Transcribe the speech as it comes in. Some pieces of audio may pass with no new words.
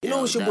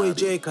know it's your boy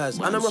J-Kaz,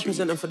 and I'm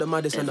representing for the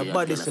maddest and the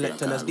baddest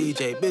selector as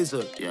DJ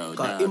Bizzle.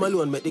 Cause him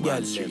alone make the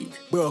girl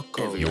broke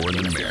out. You're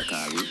in the mix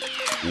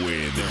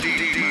with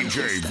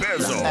DJ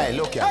Bizzle. Hey,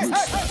 look ya. Hey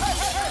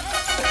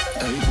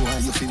boy,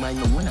 you feel my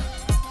no winner.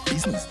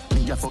 Business.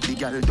 Me a fuck the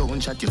girl, don't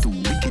chat you too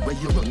wicked. Where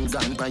you run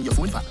gun by your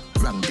phone for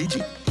wrong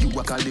digit. You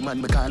a call the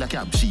man, me call a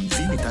cab. She's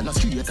in it and a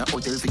street a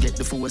hotel forget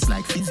the force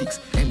like physics.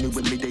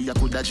 Anyway me day I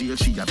could a jail,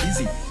 she a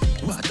busy.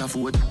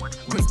 Waterford,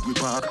 Gregory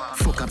Park.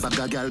 Fuck a bag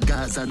a girl,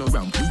 Gaza no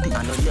ramp with it.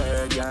 I know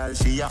your girl,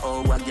 she a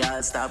our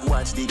girl. Stop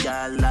watch the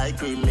girl like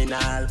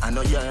criminal. I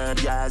know your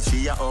girl,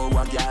 she a our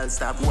girl.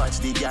 Stop watch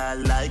the girl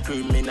like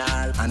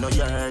criminal. I know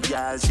your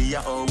girl, she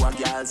a our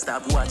girl.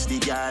 Stop watch the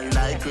girl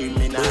like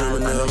criminal.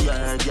 I know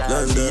your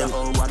girl, she a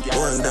our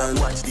girl. Stop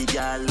watch the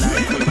girl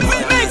like criminal.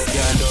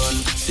 Can't done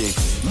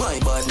 6. My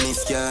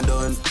badness can't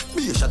done.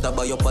 Be a shot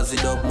by your pass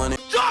it up money.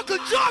 Jogger.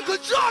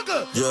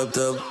 Drop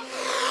top.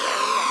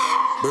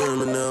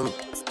 Birmingham,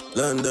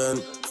 London,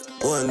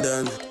 one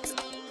done.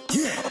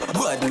 Yeah,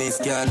 badness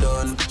can't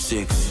done.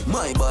 6.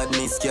 My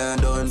badness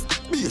can't done.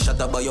 Be a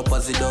shot by your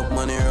pass it up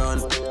money run.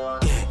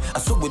 Yeah, I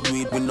saw we do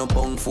it with no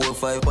punk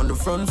 4-5 on the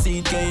front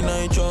seat,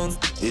 K9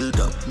 trunk.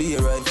 Hilltop, be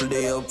a rifle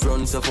day up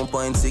front,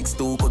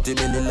 7.62, cut the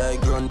belly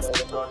like grunt.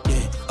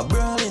 Yeah, a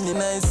brown in the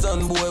nice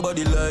sun, boy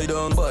body lie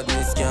down,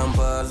 badness can't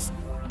pass.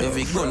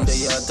 Every gun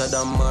they hotter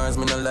than Mars,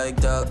 me no like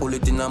talk,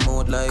 bullet in a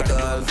mouth like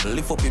Alf.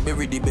 Lift up your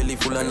berry, the belly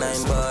full of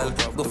 9 ball.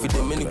 Go for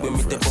the minute when me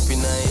step up in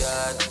a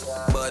yard.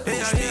 But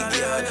push big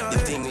yard, the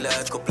thing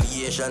large, couple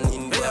Asian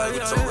involved.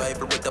 With some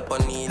rifle with up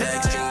on knee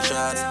like string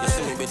shots. You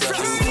see me with that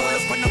thing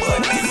fast.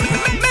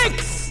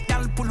 Mix!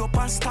 Y'all pull up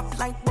and stop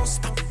like bus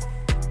stop.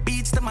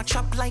 Beats them a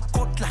chop like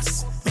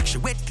cutlass. Make she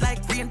wet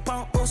like rain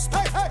pan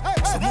hustler.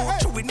 Some more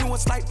chewing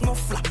nose like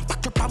muffler.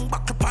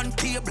 Buckle pan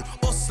table,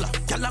 hustler.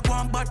 Y'all a go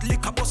and bad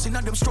liquor bus in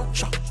a them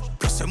structure.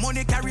 Plus the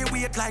money carry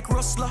weight like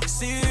rustler.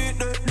 See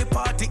the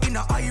party in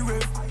a high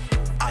rev.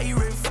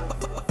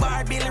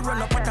 Bar bill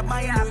run up at a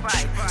mileage.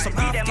 Some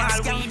beat them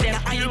all weed,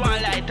 them kill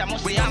one light. I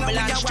must be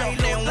ambulance struck,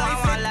 them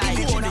one light.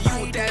 Go to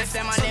you, tell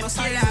them and them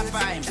kill a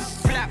vibe.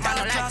 Black man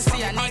don't like to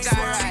see a nigga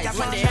ride.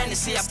 When they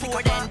see a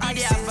poor, then did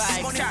their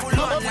vibe. Chat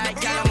run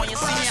like y'all when you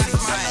see me a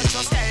smile.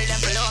 Tell them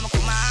below me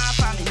come off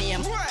on me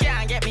name.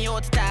 Can't get me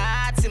out of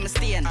that, see me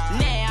stain.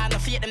 Nay, I no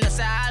fear them no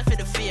solve for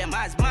the fame.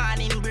 As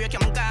morning break,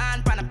 I'm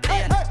gone pan a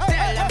plane.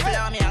 Tell them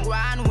below me and go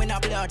on win a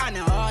blood. I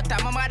know how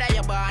time my mother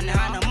you born.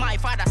 I know my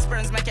father's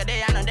sperms make your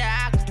day and a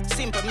dark.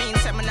 Simple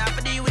means I'm not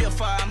for deal with your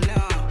farm.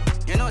 No,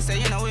 you know say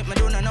you know if me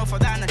do not know for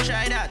that, no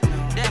try that.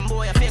 Them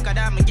boy a faker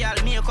than me girl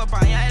makeup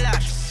and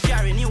eyelash.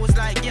 Carry news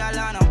like girl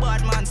on a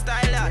bad man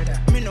style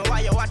that. Me know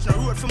why you watch no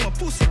road from a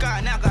pussy car,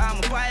 nigga I'm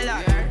a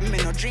pilot. Me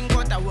no drink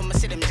water when me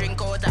see them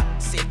drink water.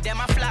 See them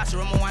a flash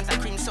room, want a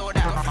cream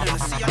soda.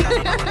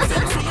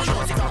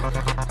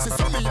 See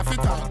some me a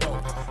fit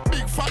out.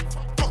 Big fat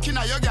fucking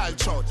a your girl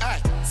throat. Hey,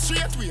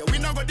 straight way, we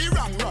no go the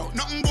wrong route.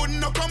 Nothing good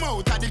no come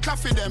out of the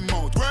coffee them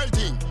mouth. World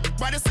thing,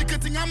 but the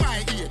secret thing of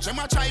my age.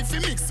 I'ma try fi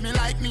mix me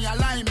like me a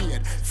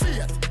limeade.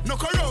 Faith, no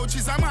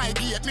cockroaches a my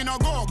gate. Me no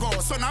go,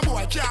 so no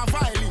boy can't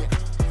violate.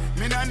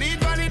 Me no need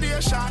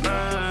validation,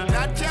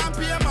 that can't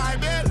pay my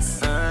bills.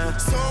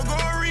 So go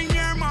ring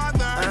your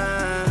mother,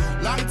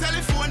 long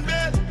telephone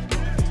bill.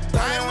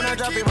 I wanna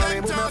keep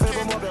them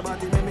talking,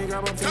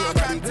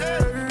 talk and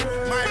tell.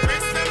 My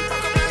wrist them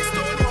fuck up like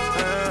Stonewall.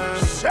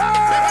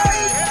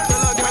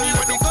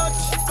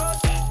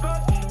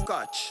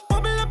 Catch.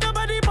 Bubble up your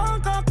body,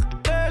 Bangkok.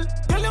 Girl,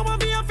 you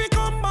want me if you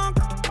come back.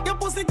 Your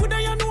pussy good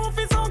and you know if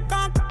it's on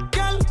cock.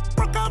 Girl,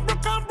 broke up,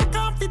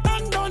 fit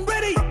and done.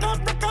 Ready?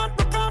 Broke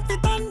up,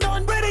 fit and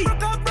done. Ready?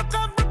 Broke up,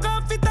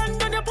 fit and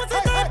done. Your pussy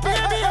tight,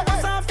 baby, your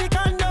pussy off, fit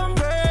and done.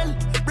 Girl,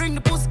 bring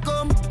the pussy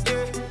come,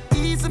 yeah.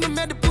 Easy me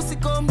make the pussy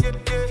come, yeah.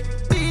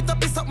 Beat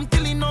up is something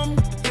till he numb,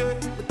 yeah.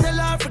 But tell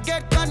her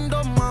forget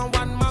condom, man.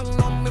 One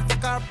magnum, me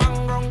fuck her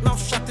bang wrong.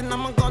 Enough shot in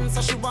my gun,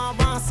 so she want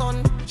one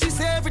son. She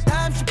say every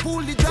time she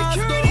pull the jazz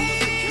down.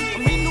 I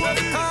mean no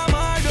every time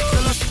I do.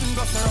 Tell her she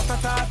go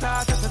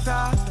ta-ta-ta-ta-ta-ta.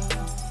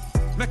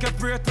 Make her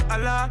pray to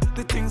Allah.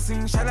 The thing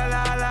sing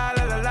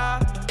sha-la-la-la-la-la-la.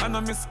 And I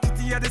miss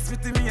Kitty at the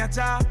spitty me a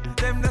cha.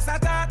 Them the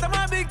sata, I'm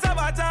a big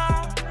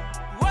tabata.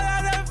 What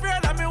are them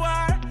afraid of me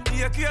war?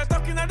 You keep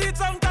talking at the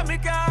tongue to me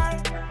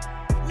car.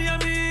 Me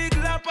and me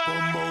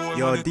glapper.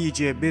 Yo,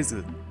 DJ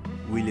Bizzle,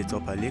 wheel it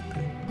up a lick.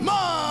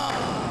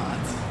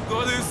 Mad!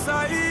 Go this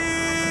side.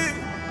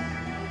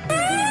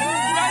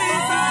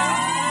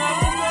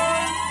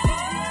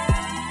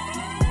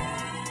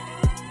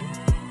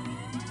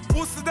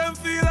 Pussy them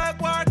feel like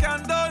work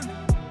and done.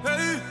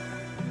 Hey,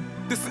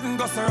 this thing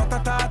goes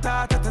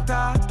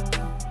ta-ta-ta-ta-ta-ta.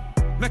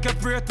 Make you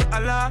pray to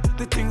Allah.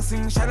 The thing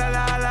sing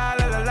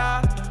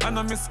sha-la-la-la-la-la-la. And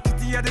I miss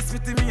Kitty at the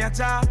spitty me a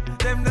cha.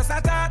 Them the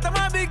sata, I'm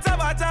a big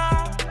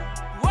tabata.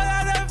 What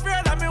are them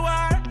afraid of me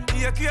war?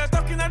 You keep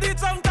talking at the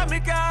tongue to me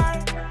car.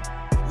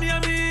 Me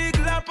and me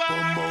glapper.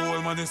 Bumbo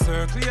whole money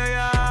circle your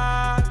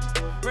yard.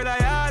 Whether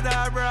yard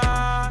or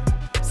broad.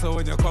 So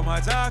when you come a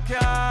jack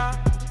ya,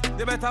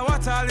 you better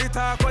watch all the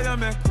talk what you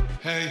make.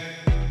 Hey,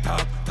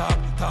 talk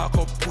talk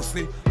up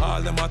pussy.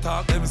 All them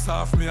attack, them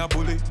soft me a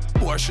bully.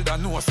 Boy shoulda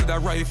know, see the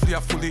rifle ya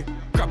fully.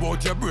 Grab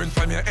out your brain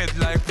from your head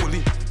like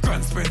pulley.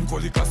 Grand spend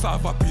gully,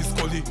 cassava piece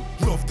gully.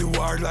 Love the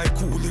war like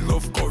coolie,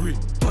 love curry.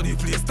 Tony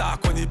place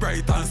dark when it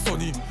bright and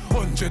sunny.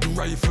 100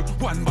 rifle,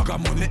 1 bag of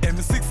money.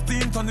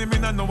 M16 turn him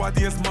in a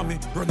nowadays mommy.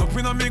 Run up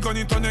in a me gun,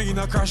 it turn you in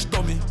a crash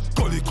dummy.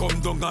 Gully come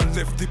down and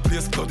left the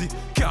place bloody.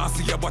 Can't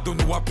see ya but don't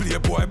know a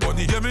playboy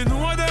bunny. Yeah, me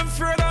know them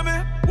afraid of me.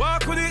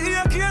 Walk with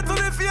the AK to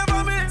the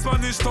favor me.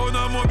 Spanish town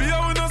and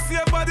Mobile, we no see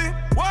a body.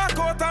 Walk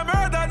out and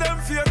murder them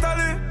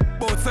fatally.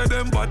 Both say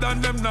them bad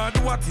and them not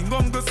do a thing.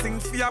 Go sing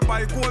for ya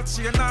by gold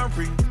chain and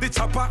ring. The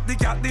chopper, the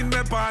cat in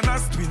me barn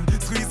and spin.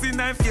 Squeeze the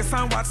knife face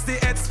and watch the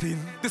head spin.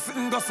 The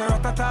sitting goes so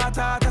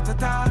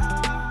ta-ta-ta-ta-ta-ta.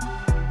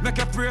 Make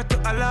you pray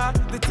to Allah.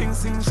 The thing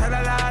sing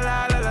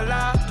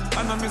sha-la-la-la-la-la-la.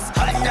 And I miss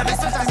Kanye, the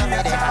sister of me,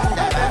 the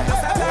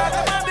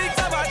big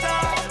sabata.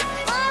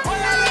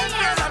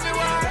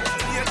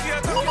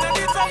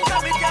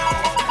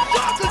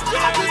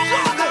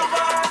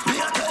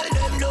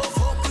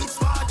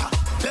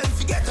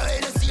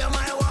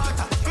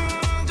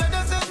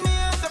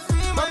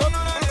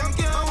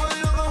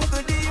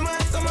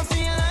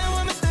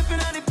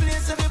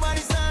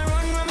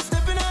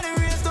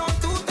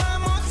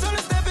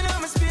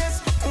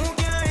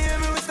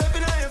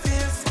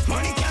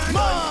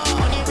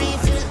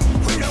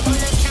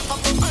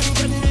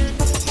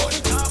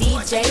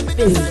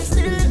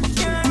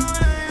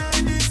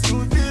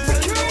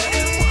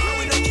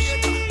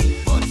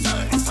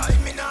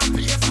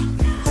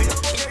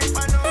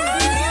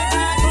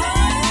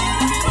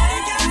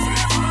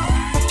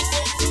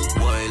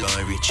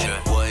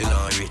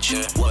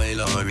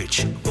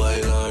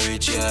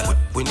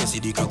 We no see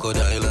the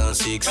crocodile and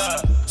six.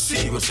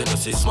 See we say no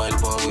say smile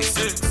for we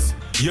six.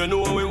 You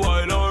know we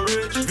wild and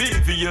rich.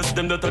 VVS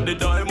them that are the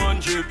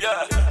diamond drip.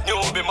 Yeah,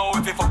 you be my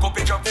wife if I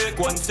copy traffic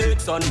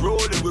 1-6 and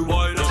rolling we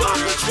wild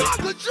and rich.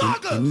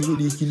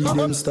 Anybody killing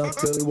them stop,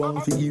 tell one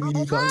for give me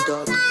the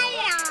contact.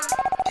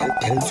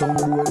 Tell some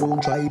boy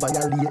don't try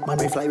violate, man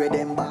we fly with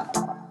them back.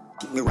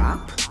 Me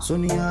rap,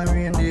 sunny and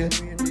rain day.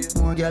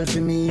 More girl for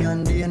me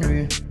and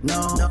DNA.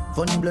 No,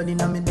 funny blood in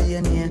my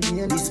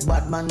DNA. This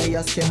bad man they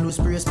a scam loose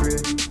spray.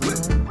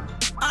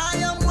 I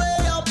am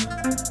way up.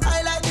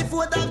 I like the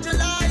 4th of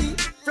July.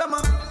 From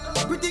a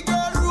pretty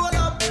girl roll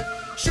up,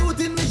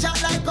 shooting me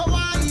shot like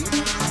Hawaii.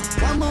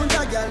 One mount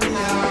a girl me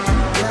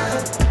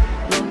yeah.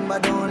 Number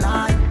don't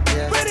lie,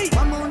 yeah. Ready.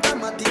 One mount a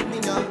matic me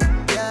now,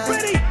 yeah.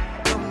 Ready.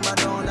 Number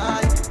don't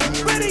lie,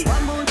 yeah. Ready.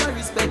 One mount a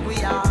respect we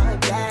are,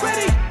 yeah.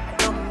 Ready.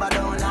 Number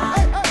don't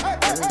lie.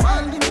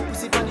 One give me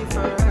pussy for the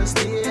first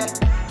day,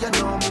 you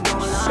know me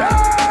don't lie.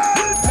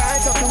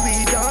 Light up the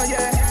weed, oh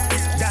yeah.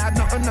 Dad,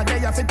 nothing no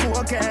day off it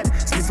pocket.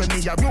 Sleep for me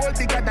a roll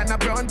bigger than a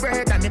brown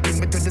bread. And it bring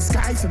me to the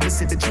sky for me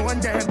see the drone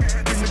them.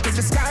 Bring me to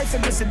the sky for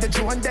me see the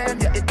drone them.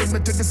 Yeah, it bring me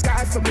to the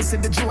sky for me see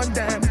the drone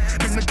them.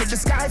 Bring me to the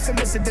sky for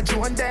me see the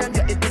drone them.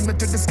 Yeah, it bring me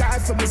to the sky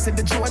for me see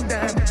the drone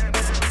them.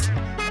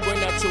 Bring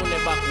that tune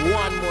back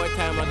one more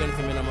time again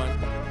for me, no man.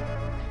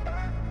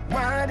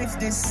 What if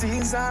this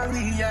is all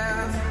we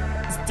have?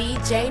 It's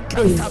DJ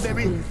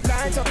Strawberry,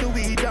 light up the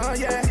weed, oh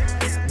yeah.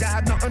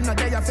 Dad, nothing no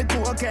day off it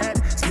pocket.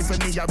 Sleep for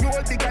me a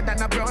roll bigger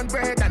than a brown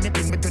bread. And it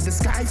bring me to the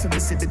sky for me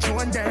see the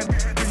drone them.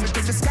 Bring me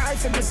to the sky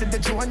for me see the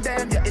drone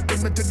them. Yeah, it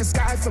bring me to the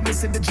sky for me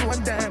see the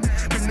drone them.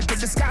 Bring me to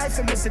the sky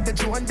for me see the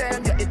drone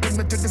them. Yeah, it bring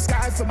me to the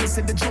sky for me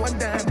see the drone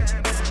them.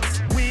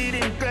 Weed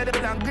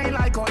incredible and green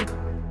like Hulk.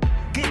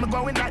 Keep me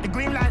going like the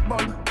green light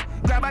bulb.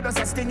 Grab a dust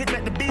and sting it,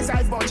 make the bees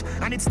eyes budge.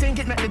 And it stink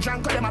it, make the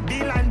drunk call them a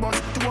beeline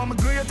buzz. To all my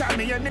great and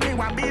me enemy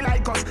want be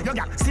like us. Yo,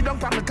 yeah, sit down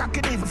from the cock,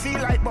 it even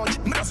feel like budge.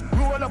 Me just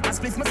roll up and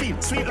split my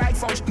feel sweet like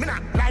fudge. Me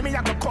not lie, me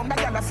I go come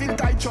back, y'all I feel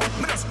tight chug.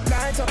 Me just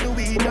light up the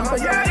weed, oh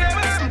yeah.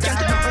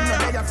 Got nothing no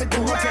day off it to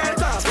okay.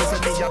 So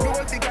me a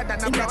roll bigger than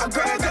a brown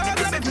bread. And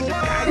it give me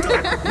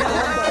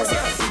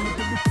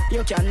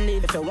You can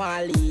live if you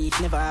want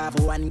leave. Never have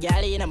one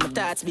gal in my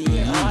thoughts be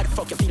hard.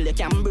 Fuck you feel you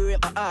can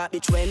break my heart,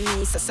 bitch. When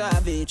me so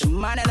savage,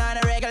 man and on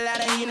a regular,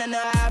 you know no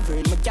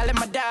average. My gal and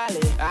my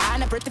darling,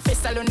 and a pretty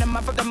face alone them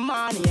up for the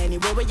money.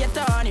 Anyway where you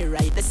turn it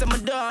right, that's my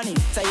donny.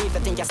 So if you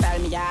think you style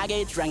me, I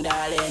get wrong,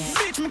 darling.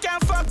 Bitch, me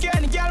can't fuck you,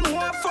 any gal me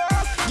want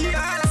fuck.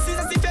 Yeah, all I see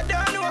is if you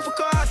don't know for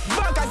cause.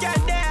 Fuck I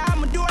get there,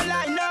 I'ma do a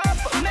line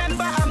up.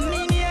 Remember I'm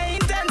me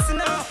ain't intense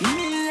enough.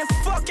 Me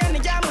fuck any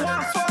gal me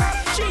want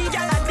fuck. She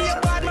gal I be a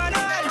bad man.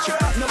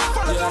 No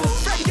fuck,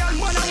 friend girl,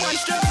 one-on-one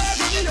strap.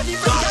 You know the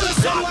friend girl,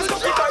 someone go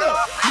pick her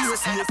up.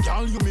 Yes,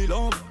 girl, you me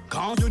love,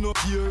 can't you no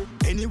fear.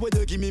 Anyway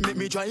you give me, make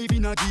me drive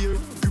in a gear.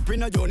 Grip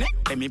in your neck,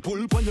 let me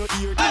pull upon your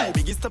ear. The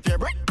biggest of your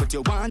breath, but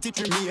you want it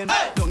remain.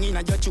 Don't in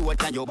your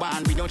throat and your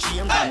band with no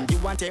shame. You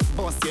want a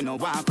boss, you know,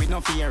 walk with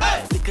no fear.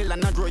 Little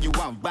and not draw, you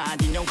have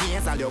bad in your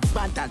ways. All your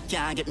bad that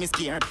can't get me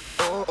scared.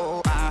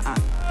 Oh,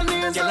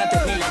 Girl,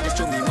 take me like this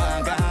to me,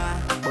 manga.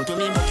 But to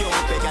me, but you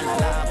up, girl, a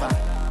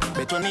lava.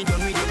 But when me done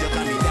with you, you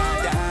can be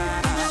dada.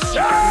 New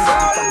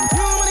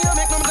money I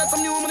make, now I got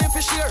some new money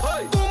for share.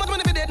 Too much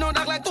money for dead, no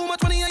dark like too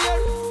much money a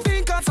year.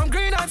 Pink and some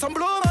green and some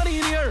blue money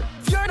in here.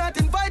 If you're not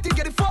invited,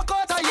 get the fuck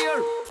out of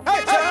here.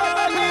 Hey,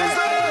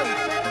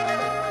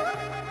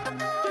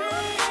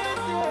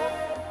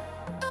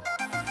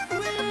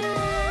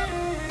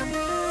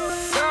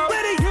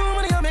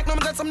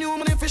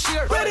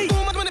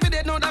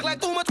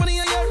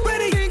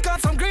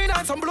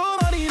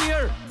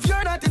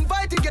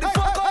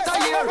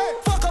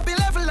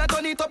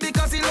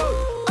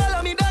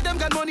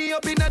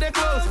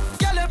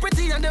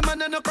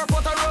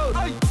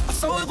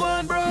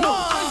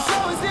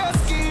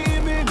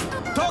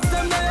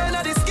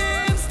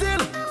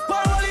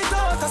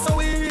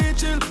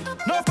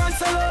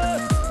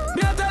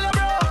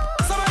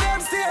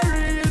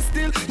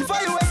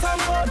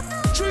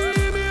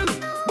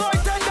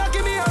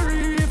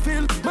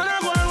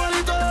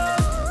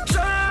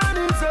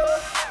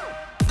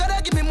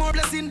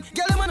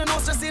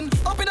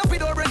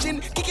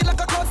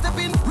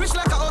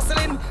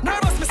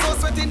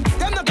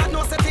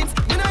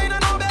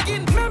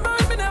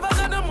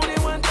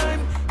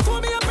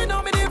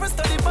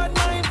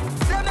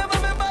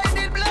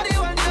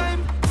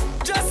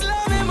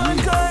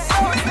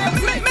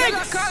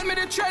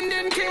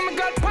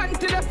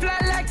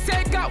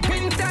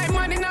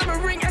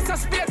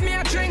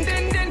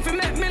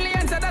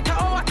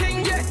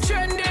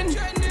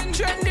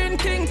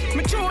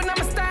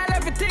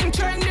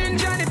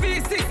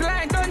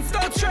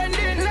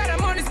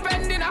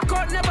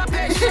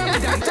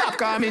 Top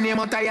call me name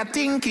out of your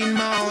thinking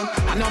mouth.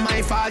 I know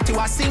my fault you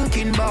are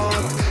sinking boat.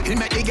 He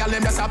make the girl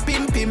them just a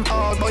pimp him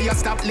out. But you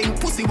stop link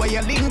pussy where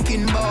you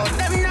linking bout.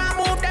 Them now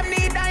move, them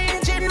need a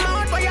engine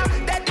mouth. But you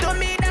dead to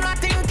me, them I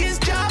think is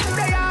job.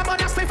 They are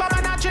gonna sleep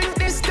and I drink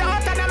this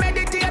stout. And I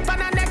meditate on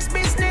the next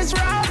business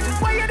route.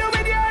 What you do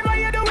with you? What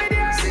you do with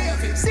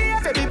you? See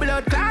if baby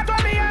blood clot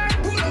for me here.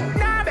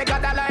 Nah, they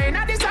got the line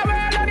of this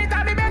world. Only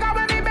time me beg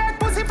when me beg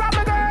pussy from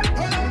a girl.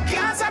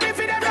 Can't say me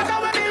for them look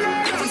when me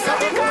run. So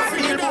they can't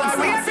feel boy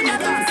wait for your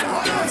turn.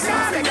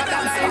 Nah, they got the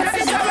line of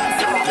this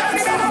world.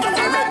 Only time me beg when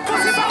me beg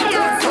pussy from a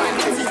girl.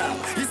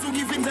 He's to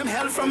give him them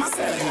hell from a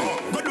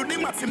cell. But do the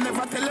maths, him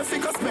never tell a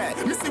figure spare.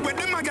 Me see where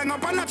them a gang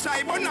up on a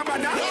try, but no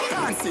bother.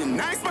 Dancing,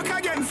 nice back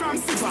again from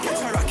Siva.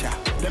 Catch a rock ya.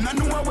 Them not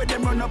know where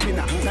them run up in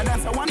a. Now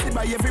dance I wanted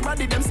by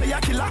everybody, them say a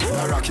killer.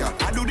 A rock ya.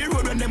 I do the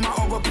road when them a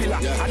hug up pillar.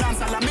 I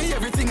dance all of me,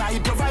 everything I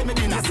eat provide me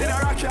dinner. Say the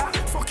rock ya.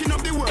 Fucking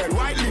up the world,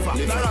 white liver.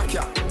 The rock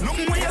ya.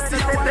 Nothing where you see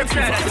a white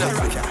liver. The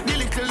rock ya. The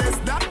little less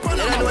that pun.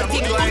 You know what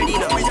thing you already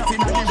know.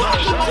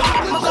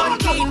 I'm gun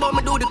clean, but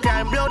me do the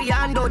crime bloody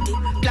and dirty.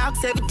 Glock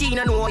 17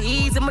 and no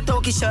easy, my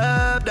talkie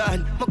sharp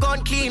done. My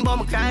gun clean, but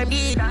my crime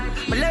deed.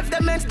 My left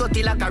them men's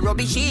dirty like a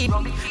rubbish heap.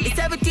 It's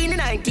 17 and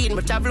 19,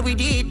 but travel with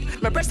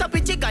it. My breast up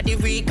with chick got the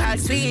recall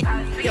sweet.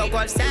 Yo, go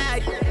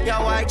outside, yo,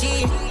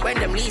 YG. When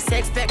them least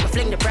expect, I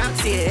fling the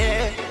proxy,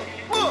 yeah.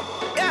 Boom,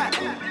 yeah.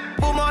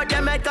 Boom out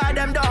them head, cause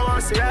them don't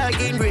want to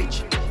ride in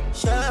rich.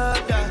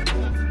 Sharp done.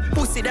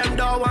 Pussy them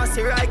don't want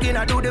to ride in,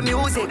 I do the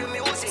music.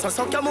 So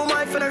suck your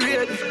mama for the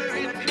raid.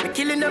 Me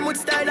killing them with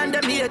style and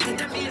them hate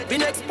it.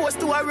 Been exposed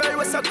to a world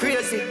was so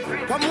crazy.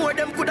 One more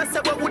them coulda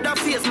said what woulda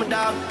face me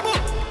dog.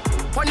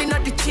 One in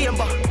at the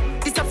chamber.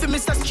 This a for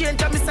Mr.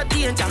 Stranger, Mr.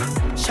 Danger.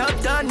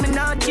 Shut down, me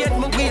not change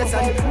my ways.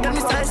 And then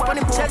Mr. Ice on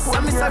him chest,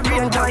 and Mr.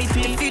 Ranger.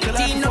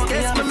 15 no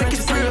case, me make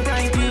it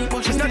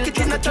free. Knock it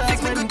in the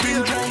traffic, me good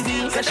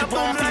deal. Set up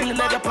on like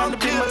leather upon the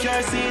bill.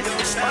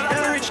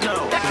 I'm rich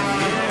now.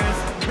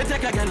 Me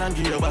take a girl and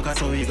give you back,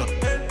 so we go.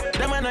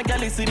 The man a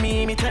girl see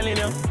me telling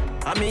you.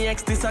 And me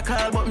ex this a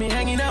call, but me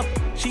hanging up.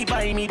 She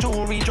buy me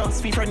jewelry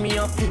just fi friend me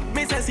up.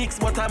 Me say 6,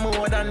 but I'm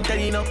more than 10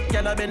 enough.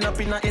 Girl I been up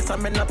in a S, I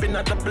been up in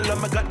a double.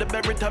 And I got the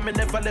berry time, I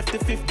never left the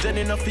 5th gen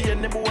enough. Fi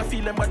any boy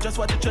feeling, but just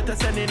what the church is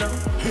sending up.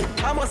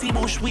 I must see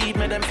bush weed,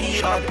 me them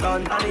feel hot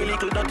gun. And the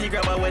little dirty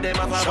grabber where them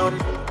have a gun.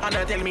 And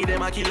I tell me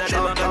them a killer,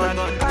 them a gun.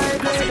 I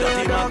see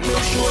dirty man, no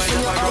sure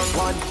never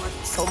run.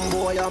 Some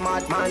boy a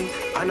madman,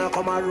 and I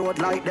come a road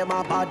like them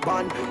a bad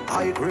man.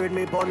 I grade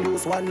me bun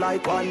loose one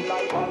like one.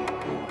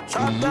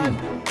 Shotgun,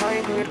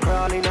 high grade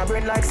crawling a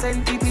brain like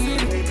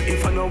centipede.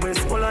 If I know it's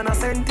full on a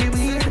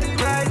centipede,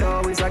 right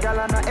now is a gal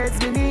and a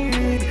heads me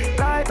need.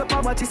 Light up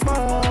a body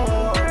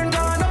small. Turn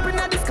down up in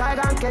the sky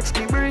and catch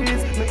the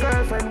breeze. My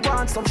girlfriend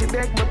wants some, she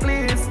beg me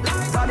please.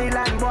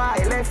 Bodyland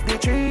boy left the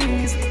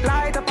trees.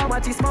 Light up a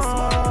body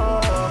small.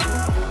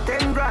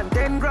 10 grand,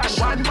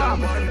 one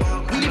bomb.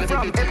 We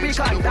from Epic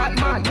and that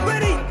man.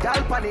 Ready?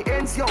 Gal pan the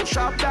ends, yo,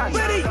 sharp dance.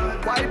 Ready?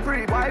 Why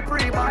pre,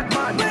 bad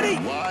man. Ready?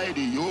 Why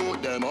the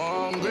youth them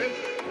hungry?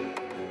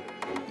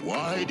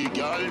 Why the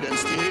girl them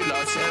steal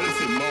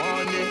herself in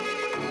money?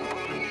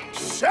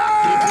 The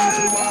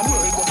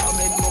world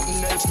government,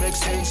 nothing else makes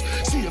sense.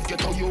 See if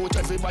get a youth,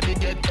 everybody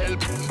get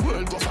help.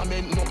 World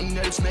government, nothing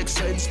else makes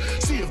sense.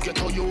 See if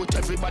get a youth,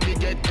 everybody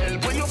get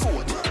help. When you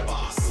vote,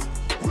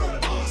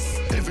 world boss.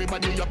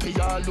 Everybody up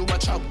here, all who a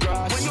chop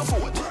grass. When you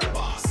vote, world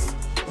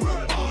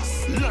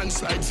boss.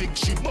 Landslide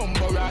victory,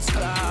 bumper ass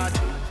clad.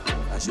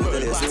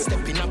 World boss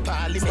step in a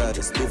parliament.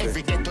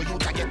 Every day to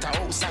youth I get a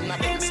house and a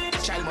Benz.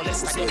 Child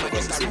molester them I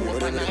get a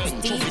rope and a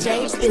bench.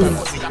 DJ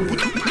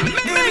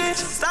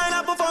Sign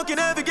up for fucking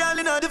every girl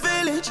in the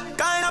village.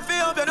 Kind of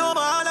feel up, you know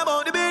all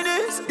about the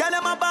business. Girl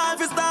in my ball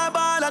for star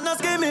ball and no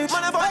skimming.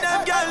 Man I fuck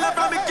them girl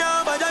from the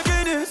car by the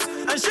Guinness.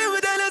 And she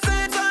would tell us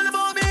it's all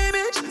about the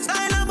image.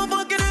 Sign up for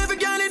fucking every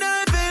girl in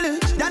the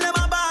village. Girl in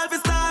my ball for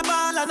star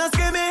ball and no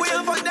skimming. We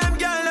don't fuck them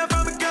girl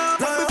from the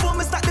car. Like before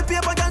me stack the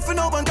paper, girl for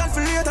no one, girl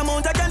for later.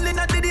 Amount of girl in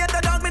the data,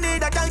 dog me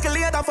need a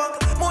calculator.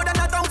 Fuck more than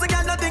 1,000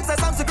 girl, nothing says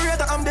I'm so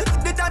greater. I'm the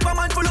type of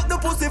man full up the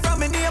pussy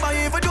from me neighbor.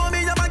 Even do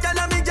me a bad girl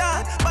and me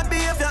yard. But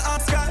behavior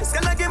ask guys,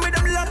 can I give me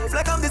them life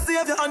like I'm the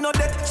savior? I'm not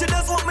dead. She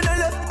just want me to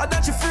left. I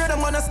thought she afraid I'm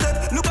gonna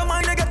step. Look at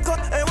mine, they get cut.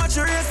 Hey, watch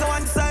your race on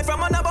one side.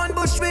 From on a bun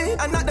bush me,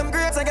 and not them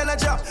grapes, I get a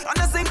job. And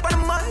I sing for the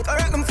mic, I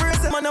wreck them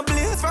phrases. Man, I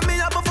blaze from me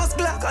up a first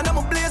Glock, and I'm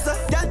a blazer.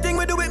 Girl thing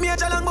we do with me a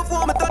long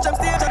before me touch them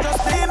stage, I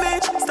just the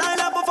image.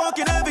 Style up for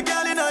fucking every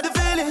girl in the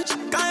village.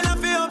 Kind of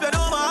feel up, you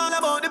know all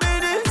about the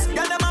business.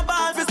 Girl, them a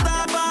ball for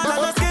star ball,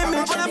 and no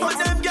skimming. When I put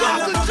them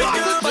girl, I'm a big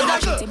girl.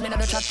 Me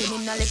not trap him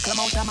in a little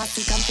amount of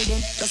massive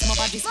confident. Just my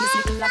body dismiss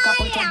little like a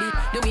punch of beat.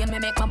 The way me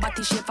make my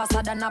body shape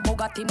faster than a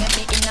Bugatti. Make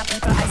me in a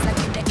people eyes like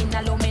in the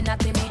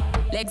Illuminati me.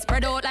 Legs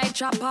spread out like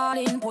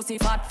trampoline. Pussy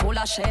fat full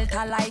of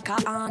shelter like a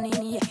awning.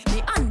 Yeah.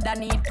 Me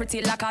underneath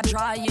pretty like a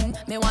drying.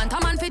 Me want a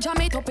man fi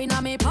jam it up in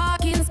a me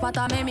parking spot.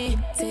 A me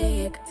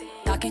take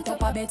it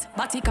up a bit.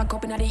 Body cock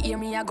up in the ear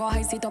me a go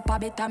high sit up a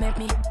bit. A make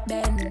me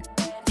bend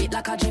it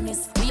like a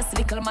gymnast. Waist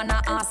little man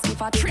a ask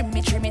if I trim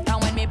it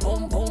and when me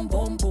boom boom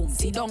boom boom.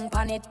 See sit down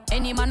pan it.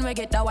 Any man we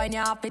get that wine, you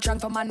have to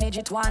drunk to manage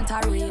it. Want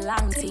a real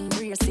long thing,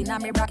 racing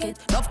on me bracket.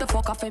 Love to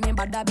fuck off me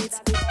bad habits.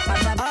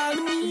 All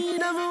me,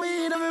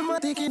 never my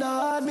ticket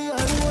hard me. I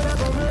wanna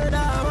go murder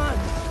man.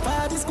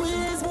 Party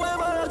squeeze, boy,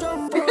 wanna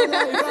jump on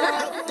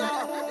like that.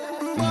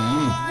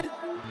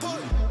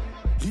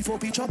 If you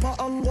pitch up a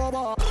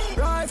hangover,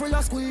 rifle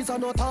your squeeze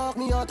and no talk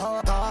me a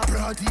talk.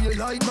 Broad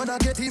daylight, man, I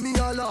get in me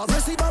a laugh.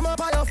 Receive on my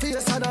by your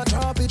face and I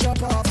drop it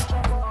up off.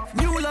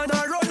 New land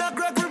I run a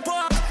Gregory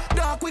Park.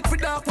 Dark quick for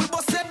dark, we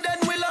bust it then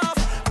we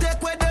laugh.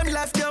 Take with them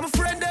left, them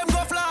friend them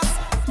go flash.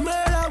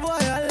 Murder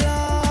boy I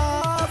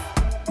laugh.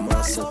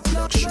 Mass up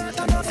black shirt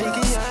and a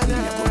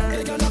flash.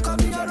 You go look at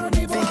me and run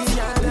the bass.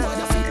 Why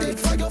you feel big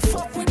for your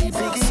fuck with the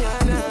bass?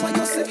 Why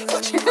you say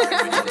watch it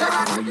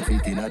right? When you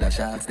fit in other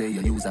sharks, they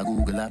you use a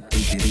Google app.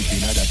 If you fit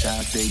in other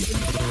sharks, they you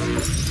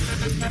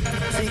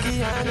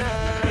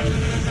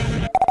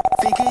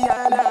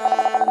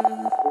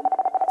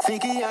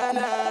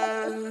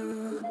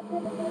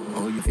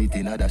oh, you fit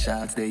in other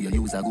sharks, they you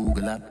use a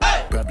Google app.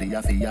 Probably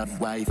have to have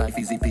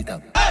Wi-Fi, zip it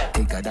up.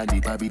 Thicker than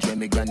the porridge when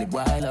me granny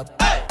boil up.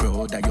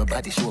 Bro, that your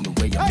body show me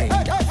where you made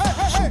up.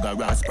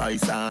 Sugar and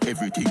spice and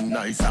everything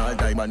nice. All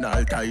diamond,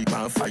 all type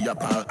and fire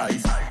pan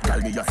ice.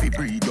 Tell me you fi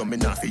breathe, you me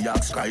not fi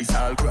ask Christ.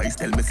 All Christ,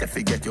 tell me say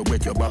forget you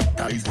wet, you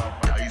baptized.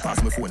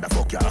 Pass me phone, the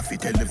fuck you have to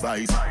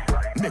televise.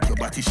 Make your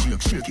body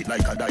shake it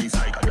like a dice.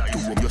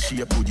 Do up your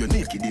shape, put your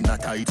naked in a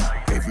tight.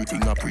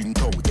 Everything I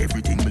print out,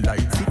 everything me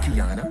like.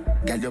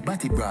 Kiana, girl your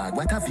body brag,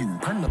 what have you,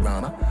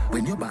 panorama?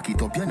 When you back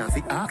it up, you not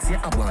fi ask,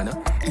 yeah I wanna.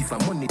 If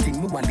I'm money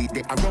thing, me wallet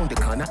they around the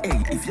corner.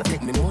 Hey, if you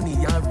take me money,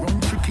 you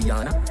run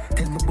trickyana.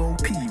 Tell me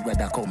about P, where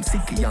that come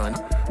sickyana.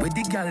 Where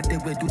the girl they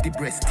will do the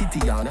breast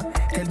titiana.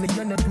 Tell me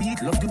you're not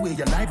weak, love the way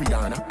you lie,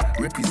 Rihanna.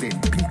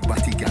 Represent big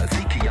body girl,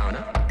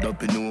 sickyana.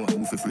 Don't know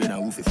who fi afraid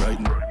and who fi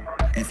frightened.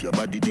 If your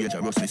body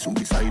dangerously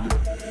suicidal,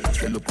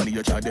 swell up on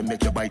your child, then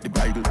make you bite the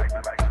Bible.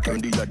 Turn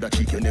the other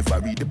cheek, you never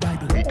read the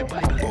Bible.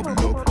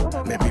 Bubble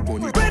up, make me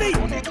bunny. Ready?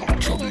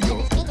 Trouble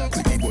you,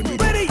 pretty bunny.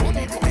 Ready?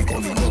 Me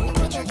coming up,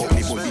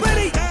 bunny bunny.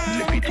 Ready?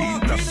 Let it in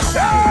the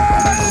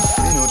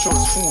Me no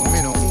trust phone, me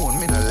no own,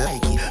 me no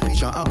like it.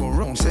 Picture I go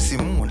round, say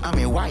Simone, I'm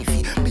a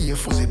wifey. Be a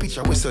fuzzy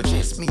picture, we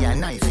suggest me a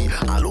knifey.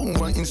 All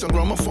over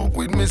Instagram, I fuck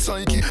with me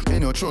psyche. Me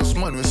no trust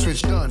man, we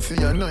switch down for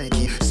your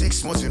Nike.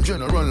 6 months in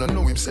general, I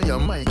know him say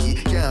I'm Mikey.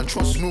 Can't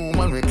trust no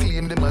man, we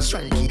claim them as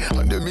strikey.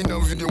 And them in a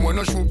video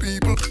wanna show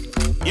people.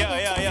 Yeah.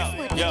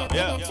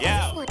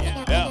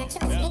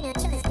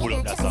 Pull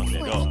up that song,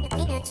 there, go.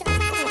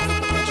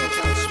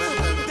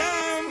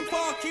 Damn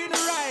fucking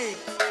right.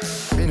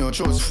 Me no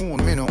trust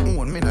phone, me no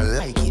own, me no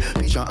like it.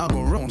 Picture I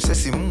go round, say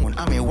Simone,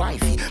 I'm a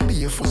wifey.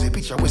 Be a fuzzy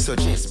picture, we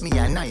suggest me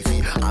a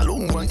knifey. All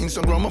over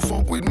Instagram, I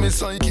fuck with me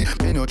psyche.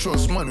 Me no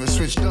trust man, we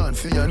switch down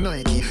for your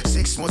Nike.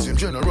 6 months in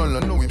general, I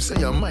know him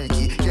say I'm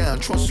Mikey.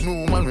 Can't trust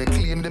no man, we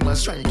claim them as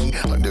strikey.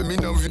 And them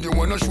in a video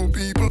wanna show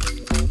people.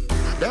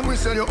 Them we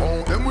sell your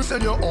own, them we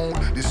sell your own.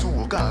 The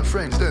so-called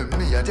friends, them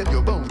me I tell you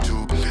about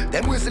to.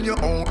 Them we sell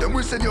your own, them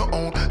we sell your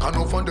own. And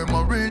off on them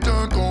a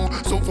return go.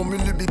 So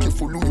family be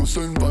careful who you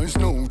send vice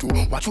now to.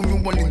 Watch who you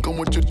want link and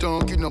what you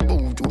talking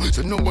about to.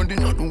 So nobody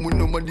not know when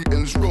nobody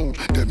else round.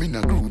 Them in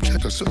a group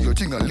chat so your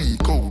thing a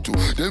leak out to.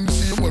 Them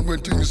see you when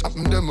things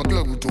happen, them a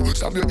cloud to.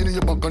 Stab you in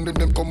your back and then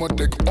them come and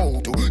take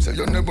out to. Say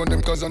you never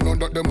them cause I know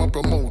that them a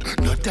promote.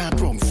 Not that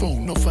wrong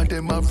phone, no for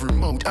them have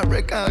remote. I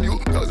record you,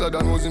 cause I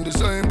done was in the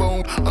same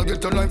boat. I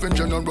get a life in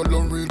general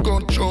and real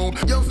cut show.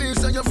 You feel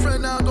say your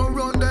friend I go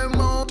run them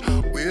out.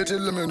 Wait till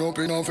them end up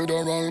in a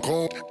federal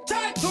court.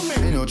 Talk to me.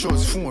 Me no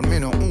trust phone, me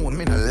no own,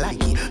 me no like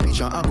it.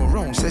 Picture I go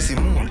round, say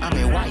Simone, I'm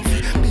a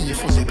wifey. Be a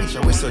fuzzy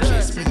picture, we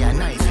suggest me a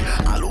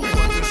knifey. All over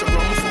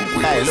Instagram, fuck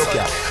with hey, look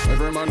ya.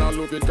 Every man a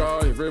look it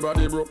car,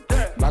 everybody broke.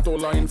 That whole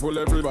line full,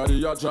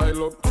 everybody a child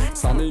up.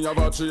 Sammy have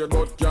a trade,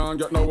 but can't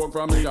get no work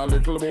from me. A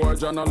little boy,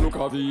 John, a look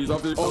at these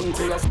of the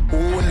uncle.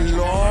 Oh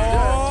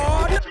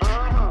Lord.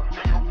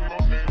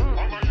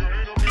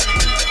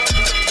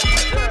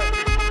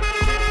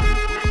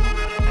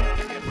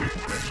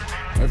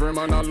 Every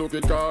man a look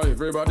it car,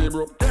 everybody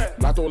broke.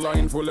 That whole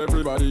line full,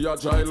 everybody a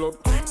child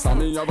up.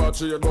 Sammy have a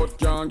trade, but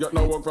can't get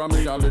no work from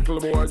me. A little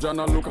boy, John,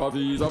 a look at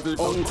these of the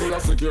uncle. A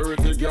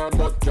security guard,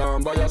 but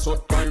can't buy a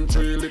short time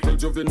tree. Little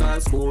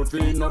juvenile school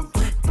fiend up.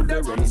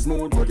 They run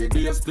smooth, but the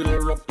day still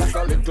rough. Like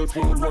a little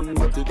food run,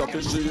 but it got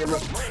to share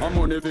up. And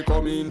money fi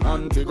come in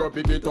and figure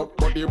pick it up.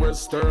 But the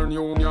Western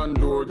Union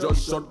door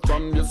just shut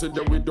from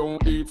yesterday. We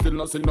don't eat, still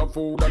not see no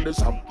food. And the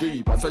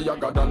shopkeeper say you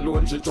got a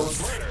loan, she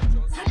just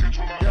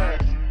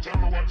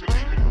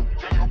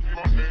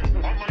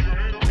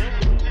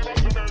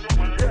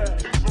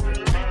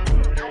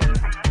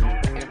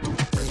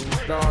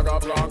Dog a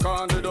black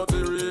and the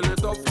dirty really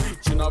tough.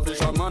 She not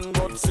fisherman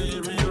but see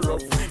real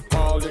rough.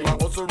 All them a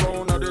hustle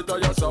round at the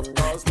tire shop.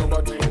 Cause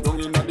nobody down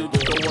in the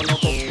ghetto wanna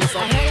come.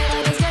 I heard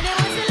about this girl, they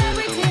want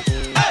celebrity.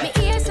 Me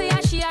ear say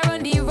yeah, she a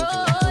run the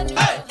road.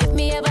 If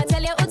me ever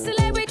tell you who's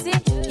celebrity,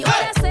 you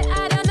wanna say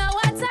I don't know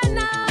what I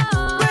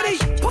know. Ready?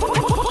 Pull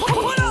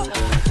up.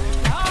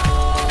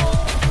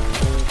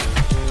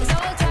 It's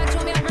all time to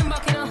me, I bring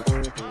back, you know.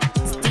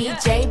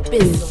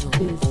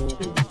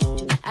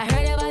 I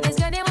heard about this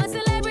girl, they want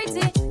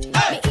celebrity.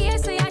 Me ear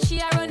say she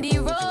a run the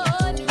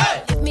road.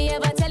 If me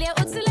ever tell you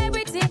who's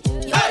celebrity,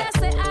 you would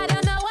say I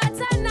don't know what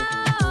I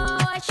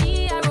know.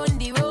 She a run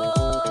the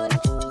road.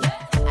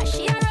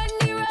 She a run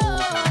the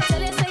road.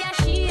 Tell you say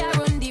she a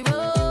run the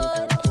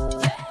road.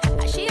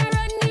 She a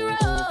run the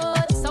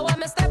road. So when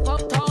me step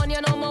uptown,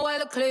 you know me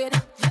well clean.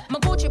 My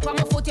Gucci on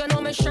my foot, you know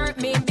me shirt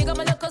mean. Big on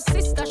my little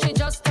sister, she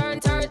just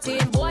turned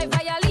 13. Boy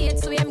violate,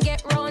 so him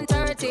get round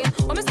 13.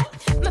 When me say,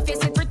 my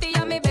face is pretty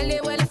and my belly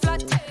well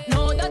flat.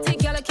 No dirty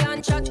girl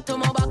can chat to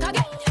my back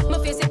again. My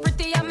face is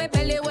pretty and my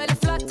belly well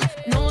flat.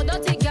 No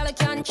dirty girl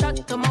can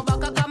chat to my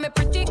back. I got me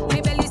pretty,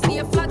 my belly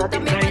stay flat.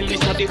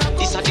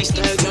 This a the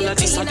style, girl.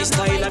 This a the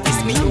style. And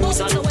this me use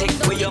and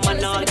take away your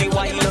man all the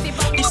while.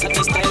 This a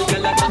the style,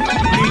 girl.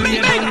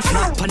 Me bend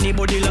flat pon the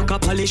body like a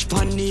polish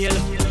pan nail.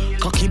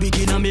 Cocky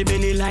begin on me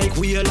belly like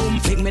wheel.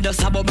 Flick me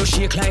just a bubble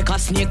shake like a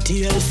snake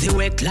tail. See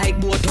wet like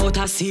boat out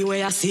a sea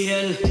where I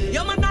sail.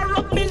 Your man a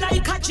rub me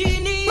like a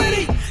genie.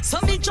 Ready. So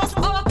me just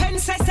open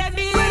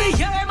sesame. Ready.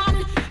 Yeah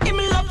man, him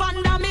love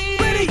under me.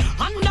 Ready.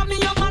 Under me,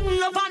 your man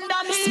love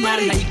under me.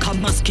 Smell like a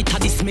mosquito,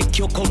 this make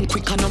you come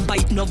quick and no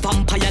bite no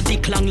vampire.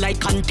 Dick long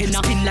like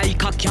antenna, spin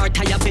like a car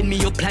tire. Bend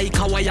me up like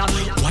a wire.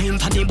 Wine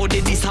for the body,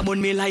 this a burn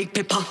me like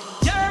pepper.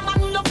 Your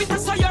man love it,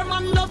 so your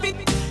man love it.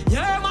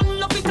 Your man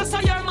love it, so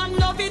your man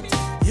love it.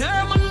 Your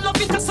man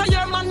love it, so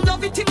your man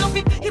love it. Him love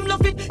it, him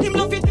love it, him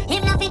love it,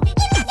 him love it,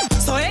 him love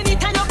it. So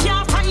anytime you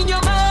can't find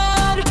your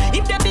man,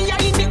 if they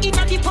behind me in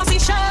a the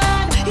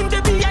position, if they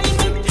behind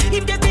me,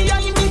 if they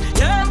behind me,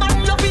 your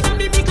man love it in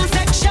the middle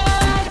section.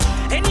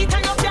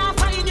 Anytime you can't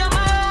find your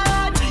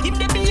man, if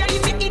they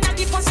behind me in a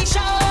the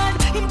position,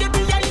 if they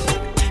behind me,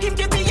 if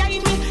they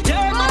behind me,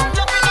 your man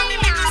love it in the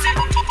middle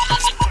section.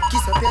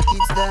 Kiss up your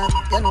kids, them,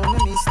 you know me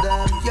miss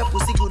them. Your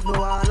pussy good,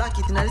 no I like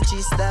it in the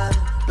cheese, them.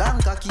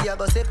 Long cocky, I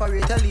go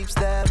separate your lips,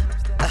 them.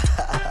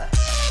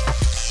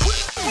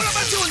 What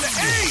about you in the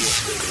Ace?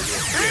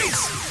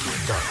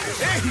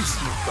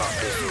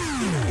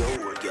 Yo,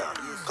 old girl,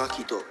 cock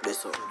it up,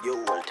 beso. Yo,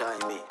 all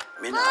time,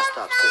 me nah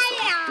stop, beso.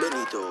 Bend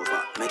it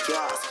over, make your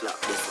ass clap,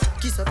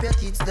 beso. Kiss up your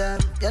tits, them,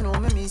 you know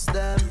me miss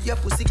them. Your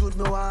pussy good,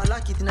 no I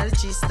like it in the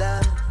cheese,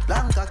 them.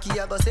 Long cocky,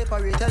 I go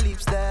separate your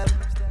lips, them.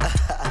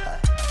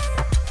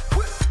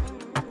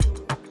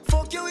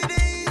 Fuck you with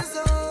the ease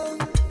on.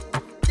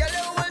 Girl,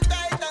 you all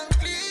tight and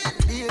clean.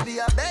 Baby,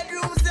 a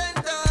bedroom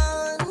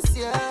sentence,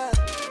 yeah.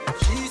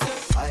 She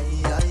said, aye.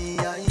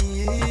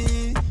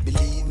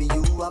 Believe me,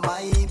 you are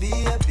my baby.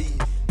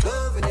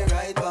 Loving you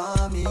right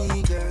for me,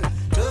 girl.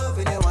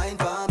 Loving you wine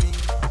for me,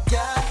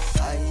 yeah.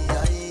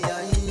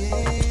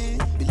 Aye.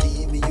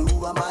 Believe me, you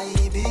are my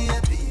baby.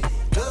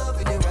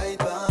 Loving you right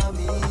for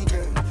me,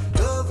 girl.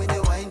 Loving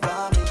you wine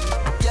for me,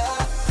 yeah.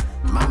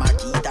 Mama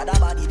Kita, that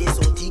body they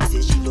so thick,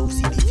 say she loves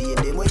see the vein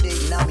them when they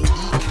inna me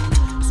dick.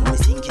 So me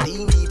sink it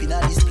in deep inna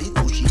the split,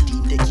 push it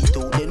in, take it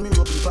out, then me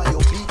rub it for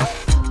your clit.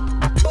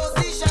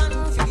 Position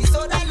for the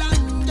soda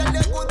land, girl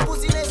them good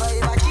pussy never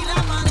ever kill a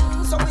man.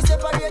 So we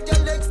separate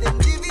your legs, them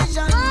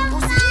division.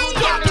 Pussy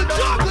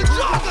good,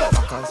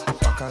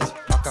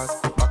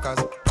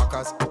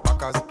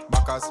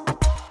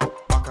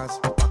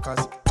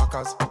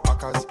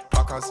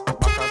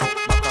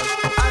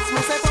 As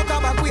me say fuck her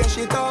back where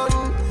she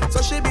tongue,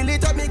 so she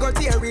believe that me go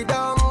tear it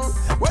down.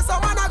 Where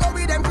someone I go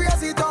with them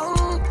crazy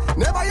tongue,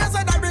 never you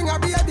said I bring her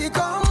baby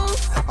come.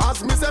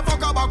 As me say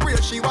fuck her back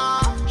where she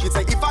was, she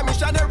say if a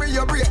missionary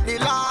you break the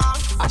law.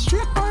 A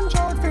straight punch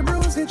out for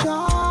bruise the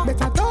jaw,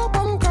 better top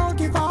on girl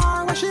give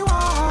her what she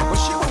want. What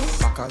she want?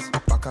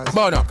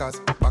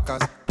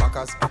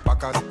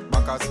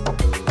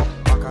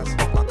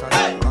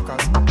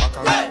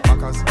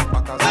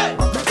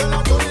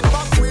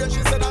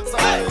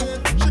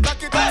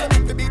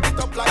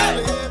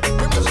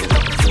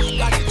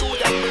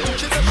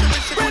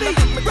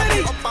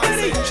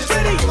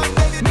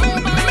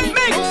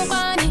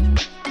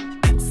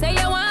 Say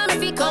you want me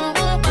fi come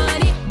boom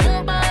party,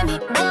 boom party,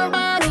 boom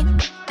party.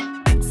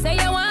 Say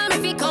you want me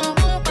fi come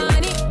boom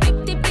party.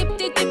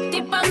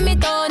 Tip on me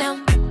toe now,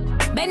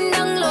 bend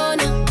down low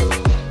now.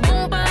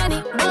 Boom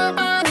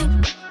party.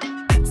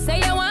 Say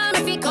you want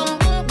me fi come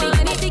boom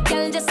party. The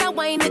girl just a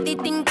wine with the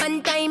thing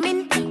pan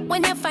timing.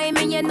 When you find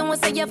me, you know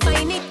say you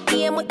find it.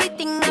 Aim with the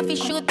thing, I fi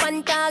shoot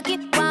one target.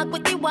 Walk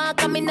with the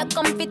walk, I'm in a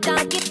comfy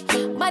target.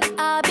 But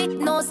habit,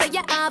 no say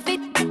you have it.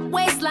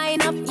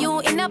 Waistline of you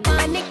in a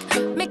panic.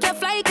 Make you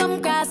fly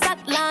come cross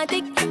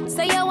Atlantic.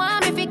 Say you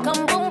want me fi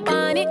come boom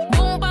party,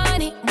 boom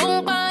party,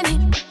 boom party.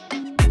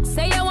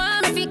 Say you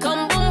want me fi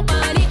come boom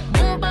party,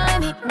 boom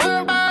party,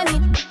 boom party.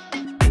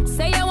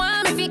 Say you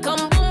want me fi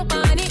come boom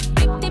party.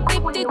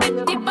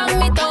 Tip on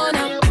me toe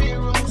now,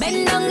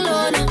 bend down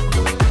low now.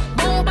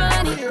 Boom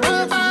party,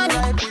 boom party.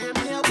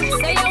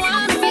 Say you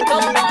want me fi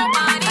come boom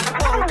party.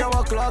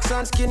 Our clocks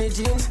and skinny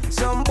jeans.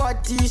 Some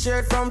bad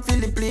t-shirt from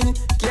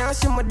Philippines. Can't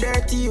see my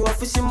dirty, you have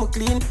to see my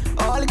clean.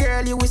 All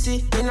girl you will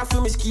see, in a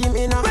film scheme,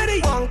 in a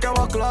punk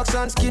our clocks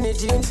and skinny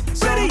jeans.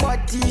 Some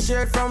bad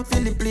t-shirt from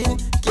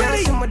Philippines. Can't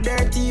see my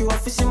dirty, you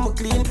have to see my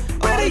clean.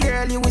 All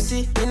girl you will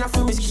see, in a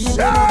film scheme, in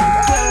a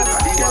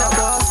girl a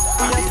boss.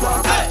 We a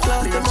fuck,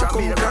 class, them a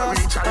come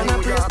cross. And a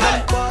place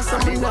them boss,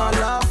 and me not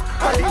laugh.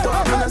 I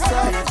talk in a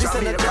soft, this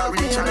is a job,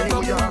 me and a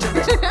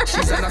come.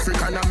 She's an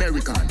African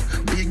American.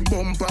 Big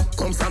bumper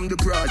comes from the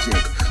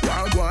project.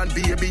 One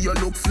baby, you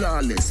look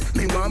flawless.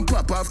 Me want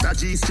pop off the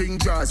G-string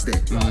jaws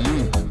there.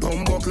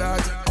 Bumbo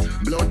clot,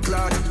 blood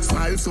clot.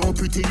 Smile so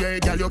pretty, yeah,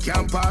 girl, you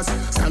can't pass.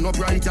 Stand up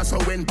right, so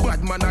when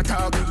bad man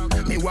attack.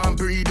 Me want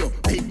breed you,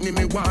 pick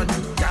me want.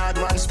 God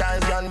one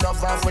style, girl,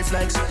 love off with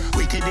flex.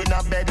 Wicked in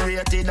a bed,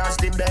 rated as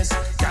the best.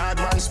 God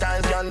one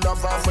style, girl,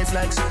 love off with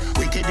flex.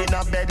 Wicked in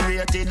a bed,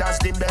 rated as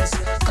the best.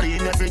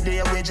 Clean every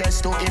day, we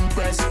just to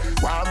impress.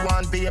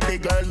 One baby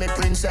girl, me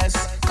princess.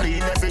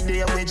 Clean every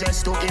day, we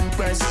just to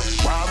impress.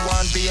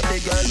 One baby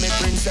girl, me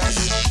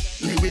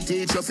princess. Me we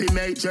teach you fi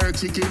make jerk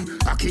chicken.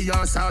 Aki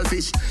and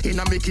saltfish in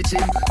a me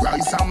kitchen.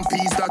 Rice and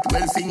peas that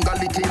well finger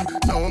licking.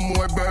 No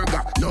more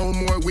burger, no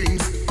more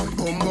wings.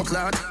 Bumbo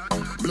clot,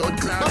 blood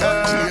clot.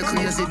 She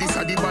crazy, this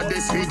a the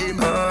baddest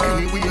rhythm.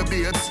 Anyway,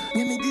 babes,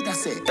 when me did I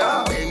say?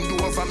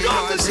 Bend over me,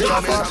 man. See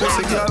how far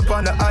pussy girl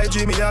on the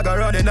IG, me I got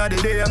running at the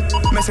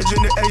DM. Message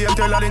in the AM,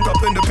 tell her link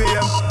up in the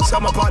PM.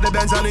 Some apart the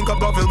Benz and link up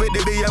Buffy with the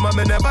BM. I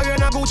me never hear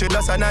no Gucci,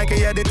 that's a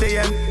Nike, yeah, the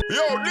TN.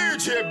 Yo,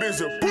 DJ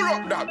Busy, pull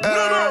up that,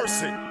 no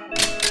mercy.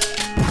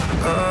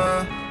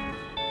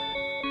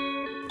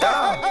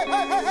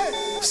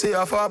 See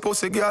how far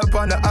pussy girl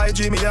on the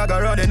IG, me I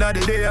got running at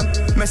the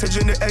DM. Message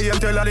in the AM,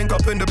 tell her link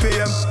up in the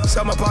PM.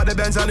 Some apart the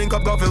Benz and link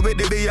up Buffy with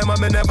the BM. I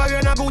me never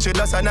hear no Gucci,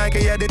 that's a Nike,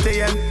 yeah, the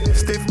TN.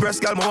 Stiff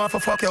breast girl, me want for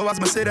fuck you, watch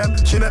me see them.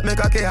 She make me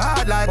cocky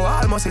hard like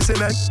almost a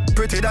cement.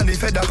 Pretty than the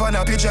fed up on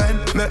a pigeon.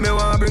 Make me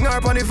want bring her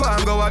on the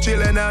farm, go a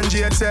chillin' and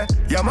Jade say,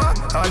 yeah man,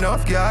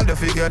 enough girl, the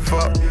fi get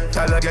fuck.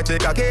 Tell her get the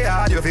cocky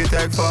hard, you fi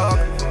take fuck.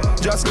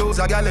 Just lose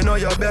a girl, you know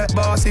your bet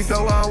boss. If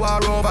you want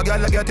war over,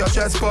 girl, you get your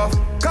chest puff.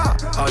 Car,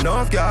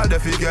 enough girl, the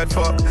fi get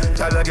fuck.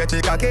 Tell her get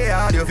the cocky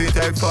hard, you fi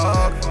take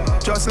fuck.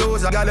 Just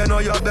lose a girl, you know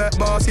your bet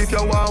boss. If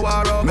you want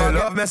war over, me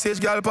love message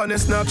girl on the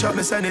Snapchat,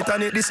 me send it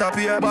and it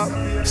disappear back.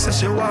 Say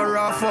she want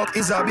raw fuck,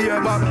 is a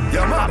beer back.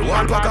 Yeah man,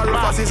 one pack of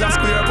loafers is a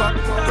square pack.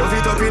 Love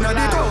it up inna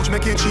the couch,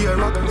 make it cheer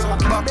up.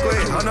 Back way,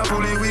 and a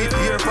fully with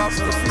ear pop.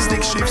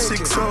 Stick shift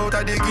 6 out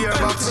of the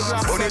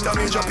gearbox. On it and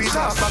me drop it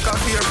off back a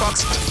fear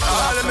box.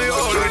 All of me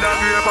all with a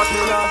gear box,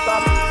 me not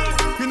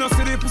stop. You know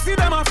see the pussy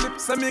them a flip,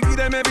 so me give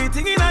them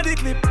everything inna the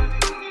clip.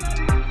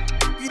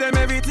 Give them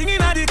everything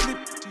inna the clip.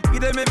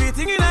 Give them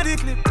everything inna the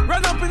clip.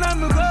 Run up in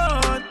and me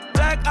gun,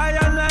 like I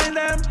align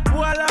them. Who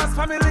a lost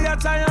family, I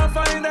try and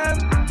find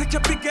them. Take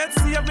your picket,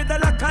 see every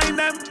dollar kind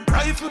them.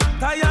 Rifle,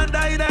 tie and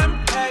die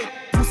them. Hey,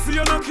 pussy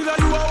you no killer,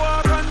 you a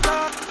walk and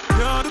talk.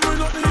 Yeah, do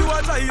nothing, you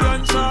a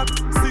giant shark.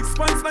 6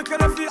 points, make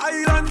it a feel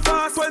island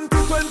fast. 20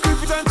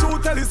 feet and 2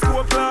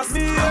 telescope glass.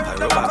 Me here,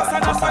 the back of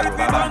Santa fight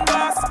me bang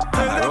gas.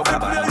 Tell them to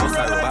play you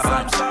real like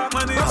some shark.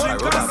 Man, they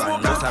drink and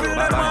smoke and kill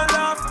them and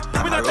laugh.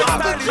 We not just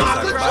styling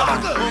like a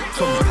crowd.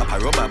 Come papa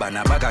rubber band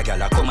a bag a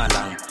gyal a come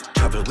along.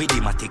 Travel with the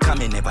matic and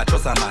me never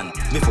trust a man.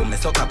 Before me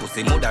suck a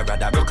pussy, mother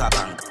rather broke a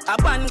bank. A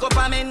ban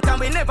government and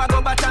we never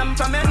go batam.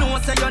 From me know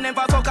say you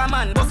never fuck a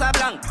man, boss a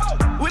blank.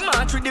 We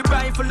march with the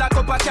rifle like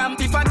up a camp.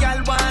 If a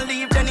gyal want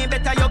leave, then he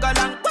better you go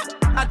long.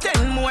 A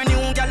 10 more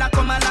new gyal a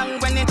come along.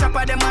 When they chop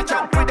a them a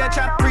chop with the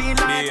chop green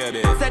line.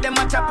 Say them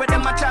a chop with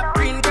them a chop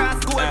green grass.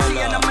 Gold chain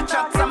and a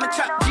chop some a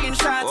chop jean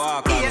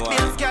shots. 8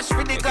 bills cash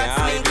for the gun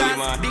slinkers.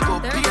 Big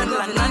up pain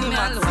land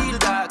animals, field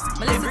dogs.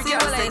 Every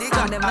girl say they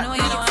got a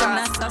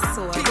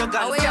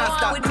What you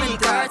want with me,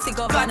 dirty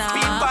governor?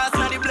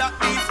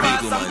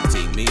 Big woman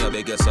thing, me a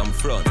beg you some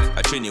front.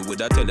 I train you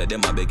with a teller,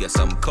 them a beg you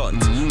some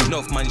cunt.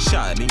 Enough man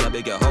shy, me a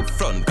beg you up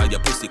front. Cause your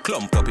pussy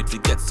clump up if you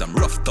get some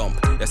rough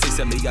thump. Your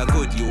sister me a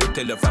good, you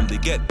tell her from the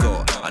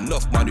get-go.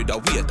 Enough man with a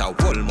wait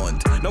a whole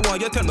month. Now why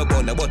you tell me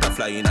about the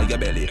butterfly in your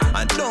belly?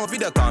 And don't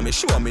video call me,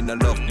 show me no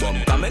love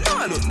bump. I mean,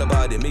 I look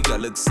nobody, me a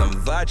look some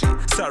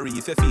vaggie. Sorry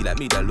if you feel like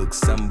me that look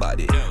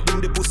somebody.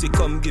 Bring the pussy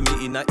come give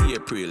me in a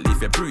April.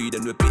 If you breathe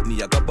and repeat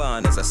me, I got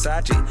born as a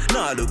Sachi.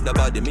 Now look the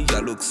body, me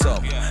a look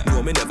some.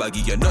 No, me never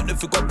give you nothing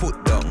if you go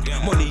put down.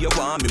 Money you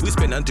want me, we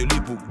spend until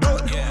you book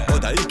done.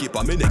 But I keep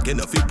on me neck and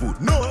if you put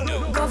no.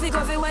 Coffee,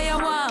 where you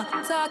want,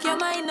 talk your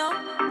mind now.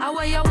 I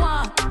where you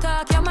want,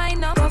 talk your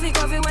mind now. Coffee,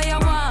 where you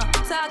want,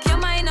 talk your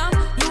mind now.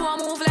 You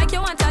want move like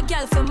you want a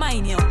girl for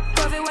mine, yo.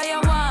 Coffee, where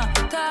you want,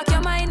 talk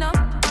your mind now.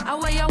 I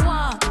where you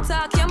want,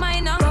 talk your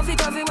mind now. Coffee,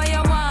 where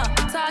you want,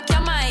 talk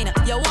your mind.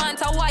 You want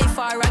a wife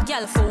or a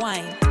girl for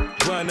wine.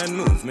 Run and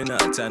move, me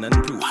not turn and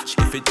prove.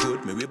 If it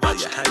good, me we buy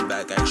your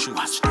handbag and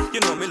shoes. You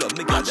know me love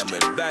me girl, them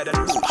with bad and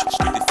rouge.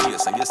 With the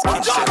face and your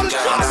skin shake,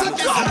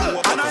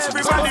 girl. I know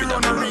everybody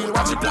run a real,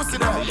 watch it pussy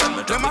there.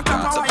 Them a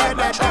clap away your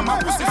dead, them a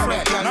pussy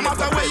friend. No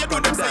matter where you do,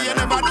 them say you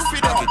never do for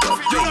them.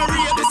 You know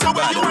real, this is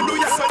what you want do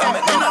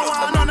yesterday. You know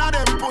want none of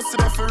them pussy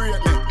there for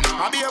rate me.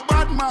 I be a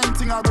bad man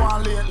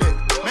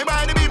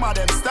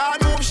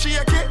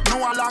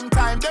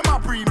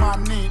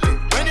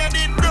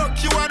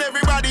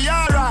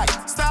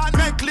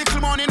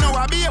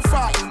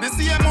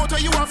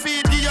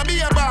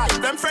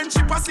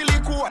friendship a silly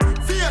code.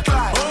 Fake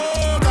life.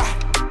 Oh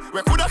God,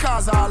 we coulda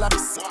cause all of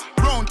this.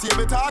 Round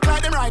table talk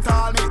like them right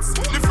all mates.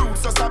 The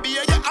fruits just a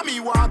beer, yeah, and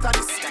me want a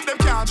this. Them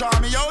can't draw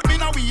me out, me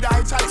no weed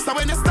I chalice. So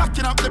when they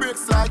stacking up the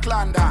bricks like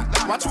London,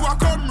 watch who a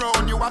come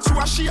round you, watch who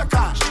a shake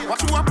on.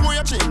 Watch who a pour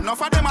your chin,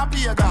 enough of them a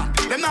pagan.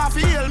 Them not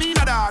feel me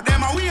no dog,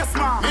 them a waste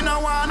man. Me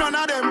no want none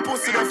of them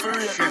pussy to free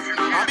me.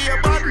 I be a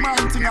bad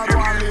man thing I go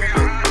on lately.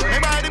 Me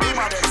by the beam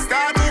of them,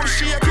 start move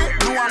shake it.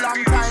 No a long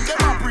time,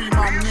 them a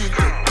pre-man need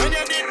it. When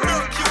you did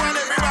broke, you and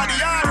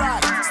everybody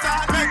alright.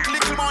 Start make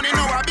little money,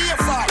 now I be a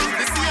fight.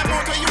 The same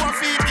motor you a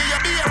feed, give you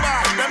be a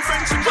bar. Them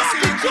friendship just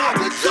lick up.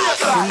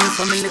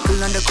 From a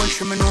little and the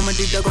country, me know me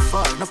did I go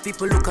far. Enough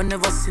people look and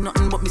never see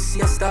nothing but me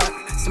see a star.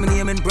 See me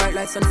name in bright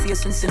lights and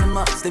face in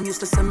cinemas. Them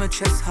used to send my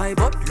chest high,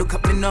 but look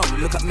at me now,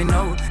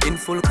 in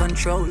full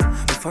control.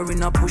 Before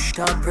in a push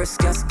start, press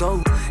gas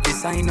go.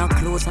 Designer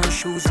clothes and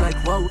shoes like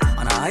wow.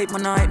 And I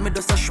hype me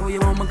just to show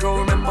you how me grow.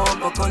 Remember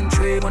up a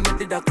country when I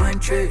did a climb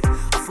tree.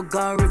 I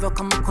forgot river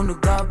come up on the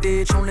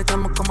garbage. Only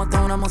time I come a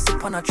town I must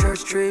sit on a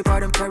church tree.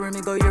 Part them carry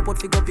me go airport,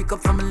 figure pick up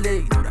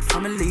family. Know that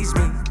family's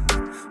me.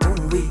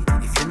 Ooh-wee,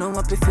 if you know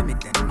what for me,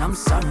 then I'm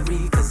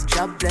sorry, cause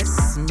God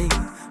bless me.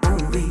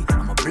 Ooh-wee,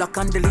 I'm a block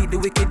and delete the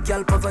wicked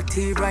girl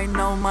poverty right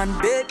now, man.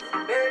 Big,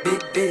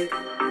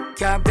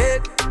 car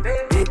big,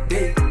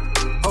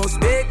 house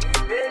big,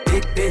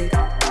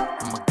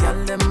 I'm a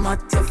girl, them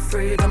not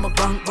afraid, I'm a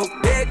bank book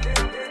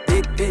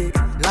big,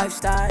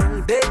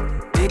 lifestyle big,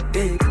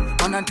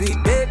 wanna do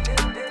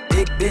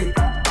it big.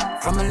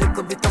 From a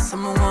little bit of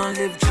someone want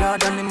live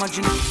Jordan,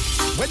 imagine.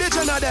 Where the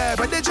Jenna there,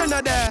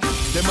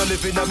 Them a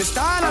living on me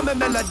style and me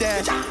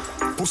melody.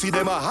 Pussy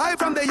them a high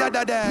from the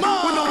yada there. We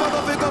know what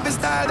go pick up his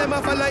style, them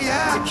a follow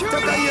yeah. Take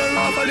a year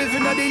off, a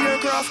living on the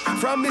aircraft.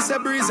 From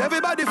Mr. Breeze,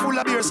 everybody full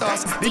of beer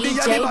sauce.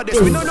 The bodies,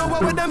 we don't know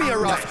what with them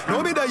here off.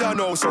 No me there you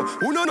know, so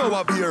who don't know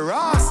what beer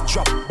ass.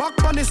 Drop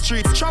back on the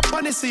street, chop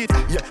on the seat.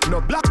 Yeah,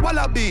 no black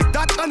wallaby,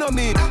 that I know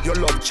mean. Your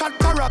love chat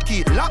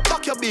parakeet, lock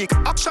back your beak.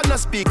 Action and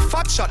speak,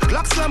 fat shot,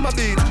 Glock slam a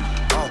beat.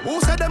 Who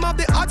said them have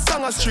the hot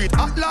song on street?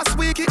 At last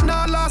week, it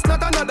now last,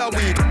 not another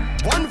week.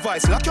 One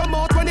voice, lock your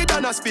mouth when it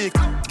done a speak.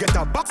 Get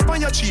a box on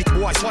your cheek,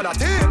 boy, swallow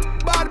tape.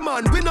 Bad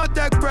man, we not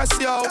take press,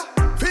 yo.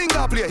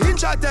 Finger play,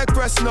 hinge at take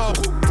press now.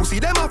 Pussy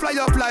them a fly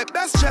up like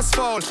best chest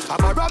fall.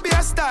 I'm a Robbie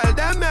style,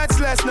 them meds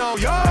less now,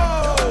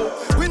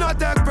 yo. We not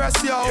take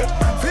press, yo.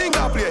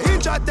 Finger play,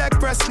 hinge at take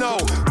press now.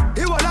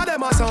 He will have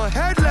them as on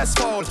headless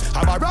fall.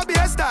 I'm a Robbie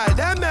style,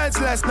 them meds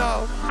less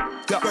now.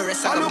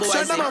 I look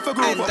shut them off a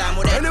group up.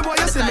 Anyway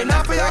you see me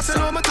now for you, so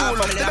know my tool.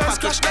 The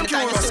best cash them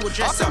curious.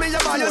 After me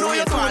you buy, you know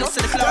you fool.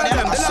 Tell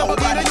them the love will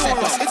be the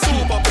euros. It's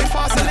super, be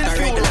fast and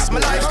infurious.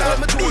 My lifestyle,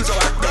 my tools.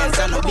 Girls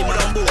and no be my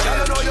own boy.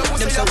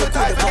 Them so we could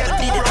have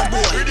got the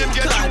rhythm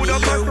get you the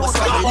back was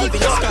I live in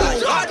the sky.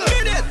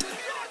 Admit it.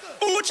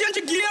 Who change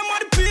the game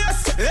on the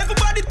pace?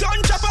 Everybody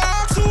done chop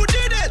off. Who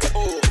did it?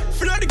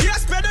 Flood the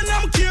gas better than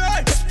I'm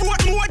cured.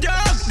 Sport more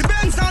dog. The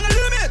Benz on the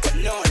limit.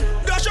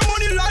 Dash your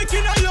money like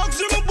in a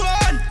luxury.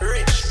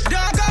 Rich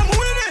dog, I'm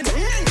winning.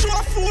 Throw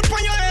a food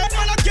on your head,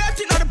 man. I get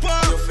it on the bar.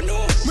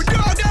 My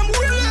dog, I'm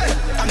winning.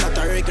 I'm not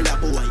a regular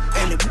boy.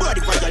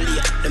 Anybody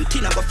violate, them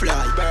things never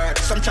fly. Bird,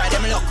 some try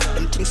them luck,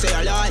 them things say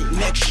a lie.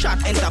 Make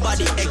shot, enter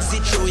body,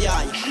 exit through your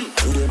eye.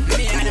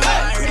 Me and you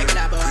are a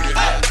regular boy.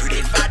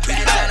 Big fat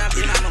pants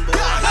and I'm my boy.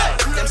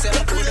 Them say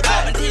I'm cool, the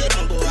bomb and deal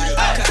my boy.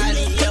 Call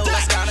me, yo,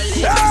 what's gonna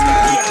live?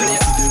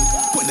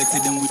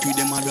 Connected them with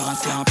them and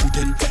dance can't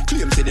pretend.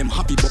 Claim say them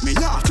happy but me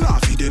laugh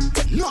with them.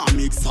 Nah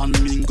mix and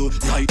mingle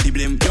like the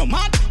blame. Yo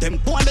man, them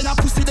boy they a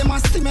pussy them a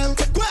smell.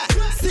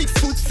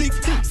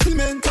 6'6"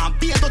 cement and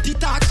be a dirty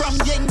talk from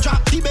young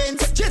drop the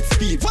Benz. Jet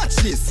speed, watch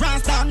this,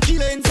 France down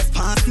killings.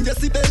 Passing the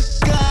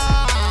decibel,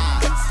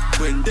 guys.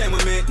 When them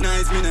a make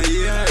nice, me nah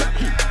hear.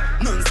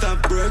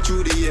 Non-stop break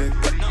through the air.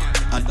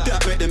 And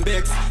that make them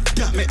vex,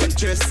 that make them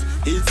stress.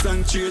 It's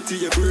sanctuary to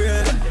your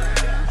brain.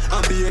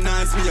 And being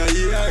nice, me a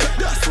hear.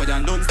 That's why I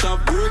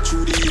non-stop work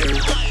through the year.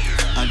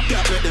 And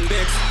that make them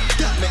vex,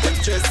 that make them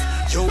stress.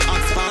 Yo,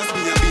 ask fast,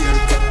 me a beer.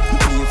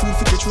 Me a fool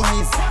for the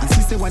tries. And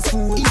sister was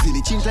fool,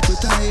 easily change like a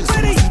tile. So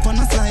I sleep on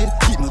a slide,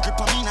 keep my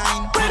grip on me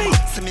nine.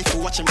 See me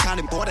for watch him, call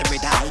him bored every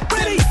day.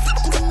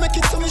 Couldn't make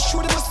it, so me show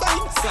them a sign.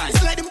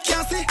 It's like them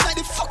can't see, like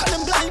they fuck on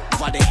them blind.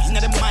 Over the in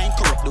of them mind,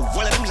 corrupt the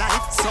whole of them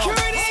life. So,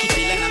 skip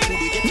it like I'm who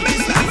they get to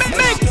this life.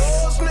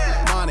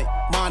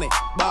 Money,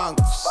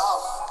 banks.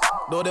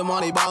 Do the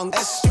money bounce.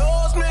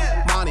 Excuse me.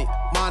 Money,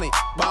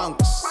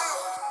 bounce.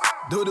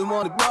 Do the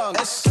money bounce.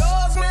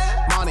 Excuse me.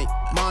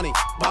 Money,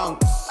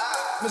 bounce.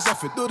 Mr.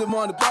 Fit, do the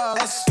money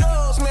bounce.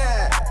 Excuse me.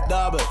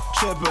 Double,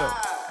 triple,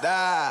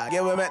 die.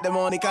 Yeah, we make the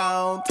money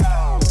count.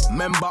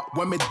 Remember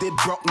when me did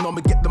broke, no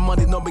me get the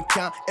money, no me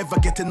can't ever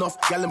get enough.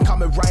 Girl, I'm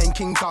coming Ryan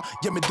King car,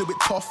 yeah me do it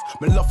tough.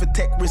 Me love to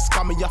take risk,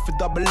 me have to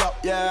double up,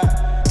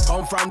 yeah.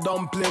 Come from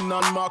dumpling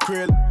on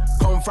mackerel,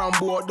 come from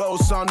Bordeaux,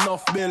 son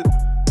off bill.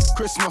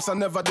 Christmas I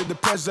never did the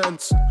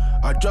presents,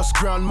 I just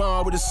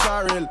grandma with a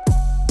sorrel.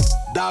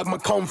 Dog, me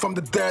come from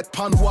the dirt,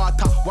 pan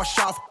water, wash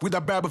off with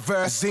a Bible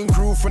verse. Zinc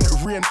roof when it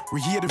rain, we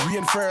hear the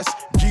rain first.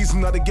 G's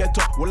not the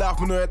ghetto, we'll have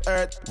me know it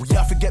earth. We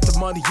have to get the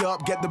money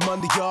up, get the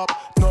money up.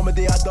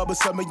 Normally I double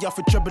some, me have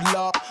to treble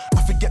up.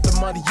 I forget the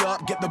money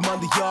up, get the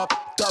money up.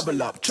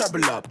 Double up,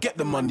 treble up, get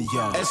the money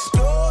up.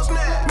 Excuse me,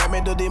 let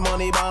me do the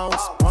money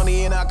bounce.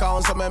 Money in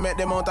account, so me make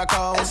them out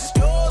account.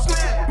 Excuse me,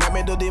 let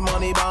me do the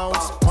money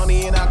bounce.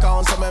 Money in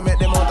account, so me make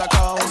them out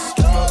account.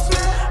 Excuse me,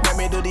 let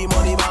me do the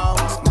money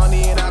bounce.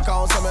 Money in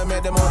account, so me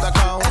make them out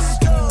account.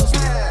 Excuse me,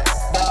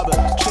 double,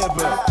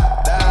 triple,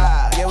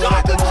 yeah, we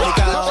make the money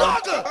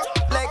count.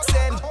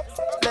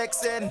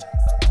 Flexing,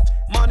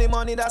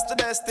 money, that's the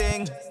best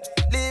thing.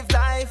 Live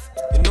life,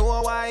 you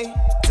know why.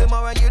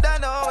 Tomorrow you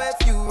don't know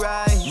if you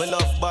right. Me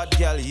love bad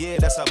girl, yeah,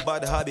 that's a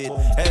bad habit.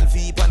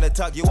 LV on the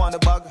tag, you want the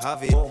bag,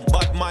 have it.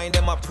 Bad mind,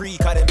 them a pre,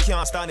 cause them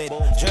can't stand it.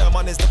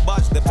 German is the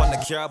badge, they on the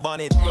car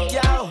bonnet.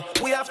 Yo,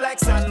 we are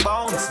flex and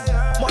bounce.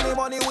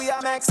 Money, we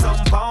are make some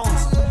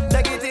pounds.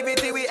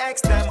 Negativity, we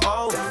X them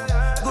out.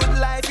 Good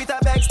life, it a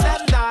vex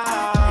them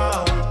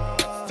now.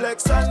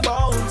 Flex and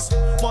bounce.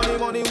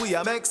 Money, we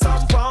a make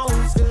some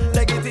pounds.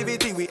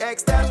 Negativity, we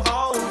X them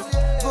out.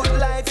 Good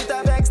life, it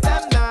a vex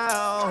them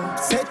now.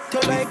 Set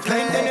your life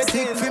line, then you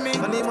stick for me.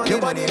 Your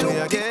body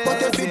look it,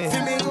 but you fit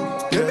for me.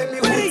 You make me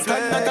hold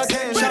flat like a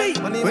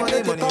tension. When you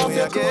take off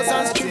your clothes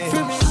and strip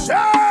for me.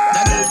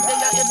 That girl, they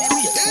are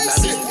heavyweight. Full of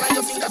ring, by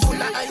your finger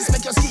full of ice,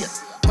 make you skate.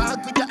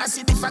 Mark with your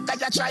acid, if I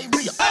got you try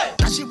rape.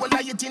 Cause she will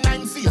lie it in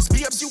 9 face.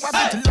 Babes, you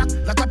have it locked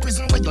like a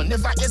prison where you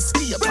never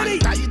escape.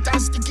 And tight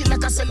and sticky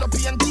like a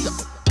cellophane tape.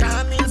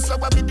 Come in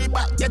flower with the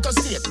back, get your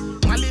steak.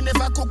 Molly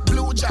never cook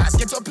blue jars,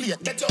 get your plate.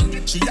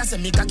 She has a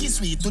make a kiss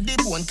sweet to the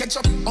bone.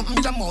 Ketchup,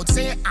 open your mouth,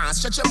 say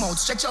stretch your mouth,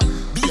 stretch up.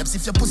 Babes,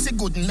 if your pussy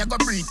good, never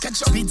breathe.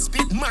 Ketchup,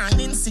 spit, man,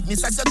 in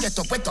sickness as you get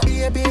up, wet up.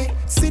 Baby,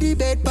 see the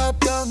bed pop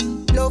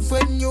down. Love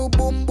when you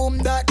boom boom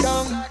that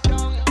down.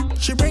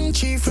 She bring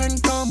chief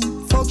and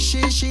come. Fuck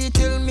she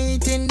till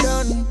meeting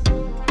done.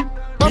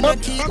 Me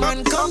keep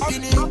man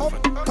company.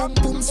 Pum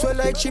pum swell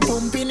like she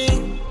pumping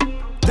it.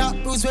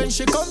 That bruise when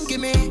she come give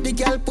me. The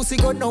girl pussy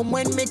go numb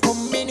when me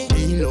come in it.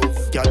 Me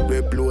love girl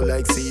we blow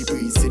like sea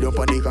breeze. Sit up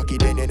on the cocky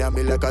then and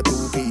me like a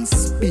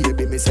 2-piece.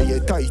 Baby me say you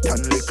tight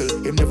and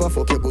little. Him never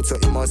fuck your good so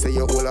him must say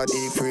you all a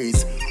deep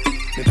freeze.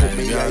 Me put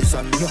me eyes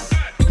on you.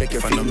 Make you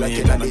feel like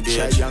you're not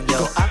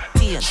triangle.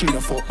 She no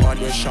fuck man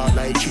when shot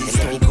like cheese.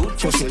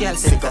 Pussy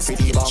sick of the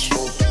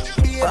bamboo.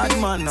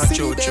 Bad man not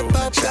cho-cho,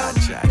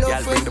 cha-cha.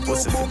 Y'all bring the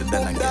pussy for the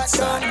den and get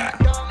saga.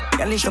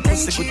 Y'all is the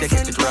pussy good, they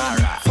get it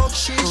rah-rah.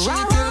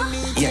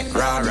 Yeah,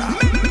 rah-rah.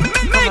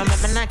 Come on,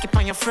 make me knock it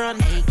on your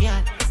front,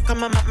 yeah.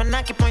 Come on, make me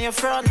knock it on your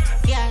front,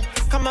 yeah.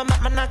 Come on,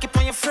 make me knock it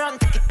on your front.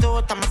 Take it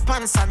out of my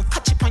pants and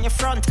catch it on your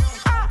front.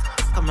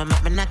 Come on,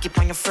 make me knock it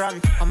on your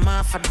front. Come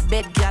off of the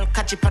bed, girl,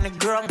 catch it on the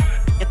ground.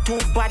 You're too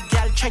bad,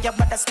 girl, try your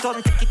bad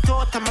stunt. Take it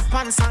out of my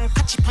pants and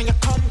catch it on your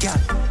cunt.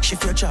 Girl,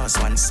 shift your jaws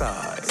one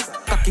side.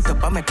 Cock it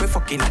up and make me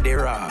fucking at the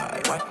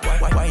right.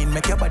 Why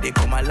make your body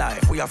come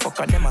alive? We are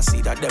fucking them and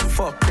see that them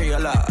fuck real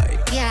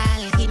life.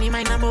 Girl, give me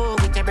mine and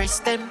move with your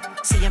breast them.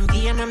 See I'm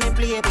game and me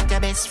play with your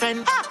best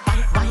friend.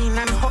 Wine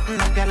and hutton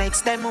up your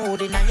legs them.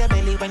 Holding on your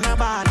belly when your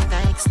body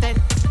can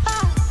extend.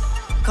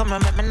 Come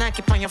on, make me knock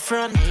it on your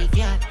front,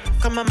 yeah.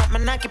 Come on, make me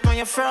knock it on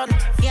your front,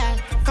 yeah.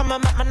 Come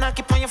on, make me knock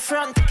it on your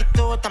front. Take it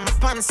out of my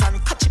pants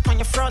and catch it on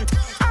your front.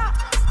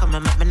 Come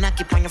on, make me knock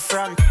it on your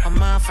front.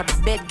 I'm off of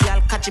the bed,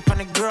 girl, catch it on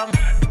the ground.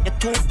 You're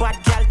too bad,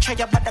 girl, try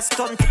your bad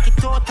stunt. Take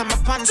it out of my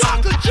pants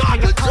and catch it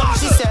on your front.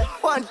 She said,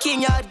 one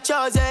king you're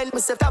chosen.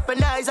 Must have top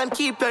and eyes and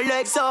keep your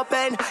legs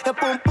open. Your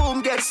boom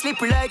boom get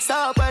slippery like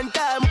soap and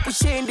time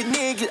pushing the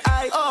niggle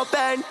eye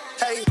open.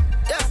 Hey,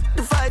 yeah,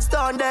 the fight's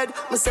done dead.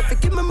 Myself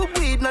give me my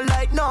weed, no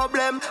light, no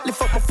blame.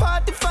 Lift up my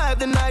 45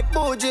 the night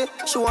bougie.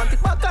 She want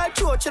it back her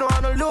throat, she don't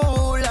want no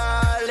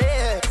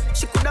lula.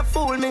 She could have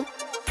fooled me.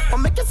 I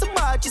make it so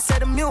bad, she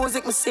said the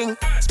music me sing.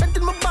 Strength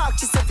in my back,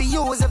 she said for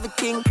you is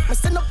everything. Me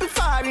stand up in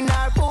fire in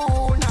her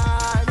pool,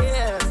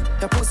 yeah.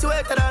 The pussy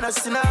wetter than a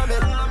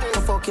tsunami.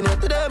 I'm fucking it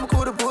today, me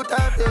coulda put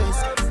her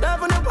face.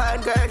 Love on the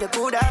wine, girl, you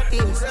could have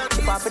this.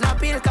 She poppin' a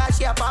pill, cause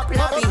she a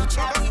popular bitch.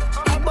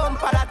 Big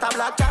bumper that a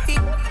black traffic.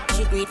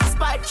 She do it for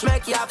spite, she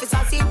make you have to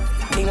sassy.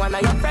 Think one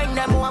of your friend,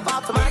 them who have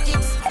half the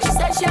magics. She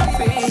said she a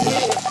free,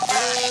 yeah.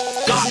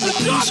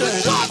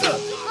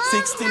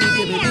 16,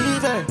 give me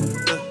leave her.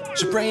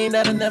 She praying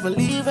that I never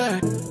leave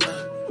her.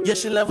 Yeah,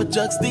 she love a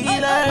drug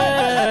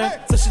dealer.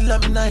 So she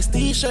love a nice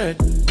t-shirt.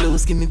 Blue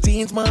skinny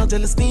jeans,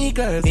 Margiela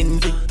sneakers.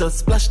 Invictus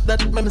splash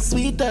that make me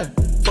sweeter.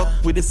 Fuck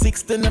with the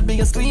 16, I be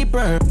a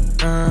sleeper.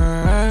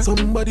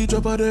 Somebody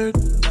drop a dirt.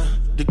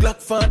 The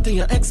Glock 40,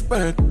 an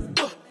expert.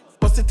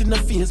 Bust it in the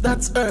face,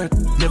 that's earth.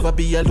 Never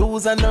be a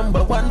loser,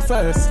 number one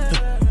first.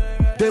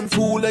 Them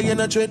fool I in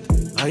a dread.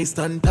 I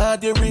stand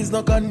hard, there is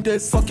no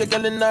contest. Fuck your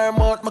girl in her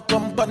mouth, my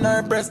cum on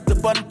her breast. The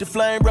bunty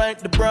fly right,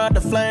 the broad,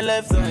 the fly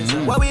left.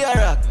 Where we are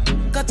at?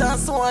 cut on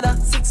soda.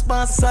 6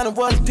 months on the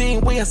one thing,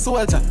 we a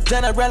soldier.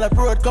 General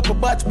abroad, couple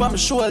batch by my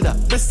shoulder.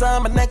 Wrist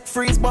on my neck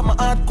freeze, but my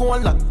heart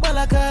cold like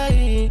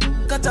Malachi.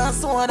 Cut on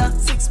soda.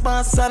 6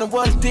 months on the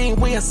one thing,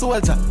 we a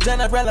soldier.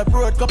 General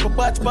abroad, couple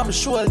batch by my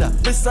shoulder.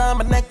 Wrist on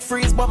my neck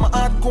freeze, but my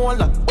heart cold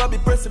like Bobby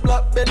press the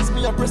block, Benz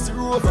me and press the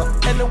rover.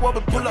 And the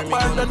wobble pull up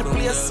band on the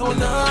place so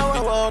now.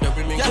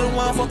 Y'all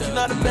want fucking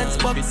on the bench,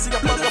 but see the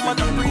bag of man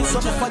the breeze. So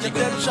I find your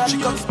dead shot,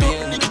 comes to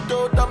nigga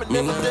down, damn it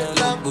never dead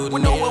long. We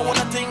know we want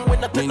a thing, we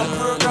not take the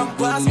program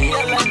pass. Me a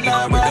like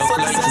now, but so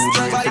this is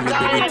the fight.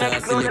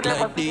 Select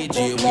like DJ,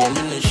 we ain't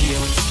in the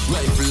shame.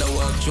 Rifle a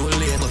walk through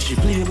labor. She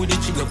play with the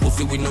chigga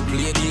pussy, we no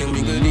play the game.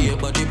 Biggle day,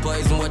 but the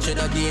poison watch it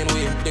again.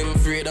 We them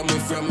afraid of me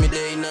from me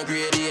day in a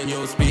grade A.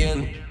 Yo,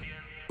 Spain,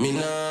 me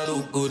nah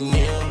look good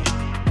name.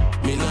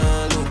 Me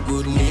nah look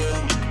good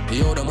name.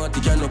 The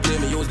automatic can no play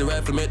me. Use the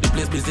rifle, make the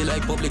place busy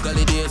like public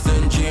holiday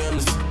St.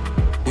 James.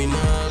 We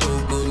nah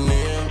look good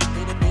name.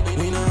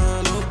 We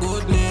nah look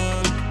good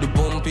name. The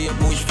pump here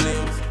push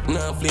flames.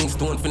 Nah fling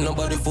stone for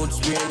nobody foot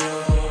sprain.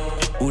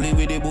 Bully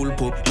with the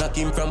bullpup, knock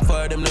him from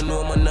far, them no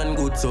know man and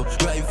good so.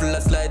 Rifle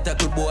a slide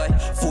tackle boy,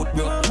 foot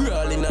bro.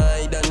 Brawl in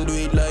hide and do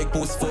it like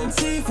puss fuck.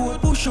 C4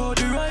 push out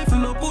the rifle,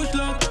 no push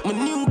lock. My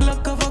new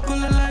Glock cover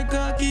color like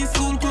khaki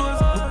school clothes.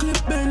 The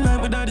clip bend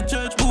like without the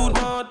church boot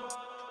mouth.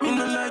 Me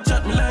no like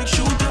chat, me like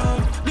shoot out.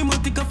 The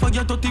matic a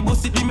fire 30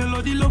 bust it, the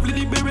melody lovely,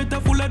 the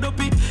beretta full of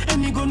dopey.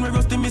 Any gun where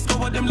rusty miss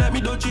cover them like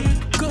me dodgy.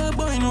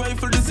 Carbine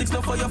rifle, the 6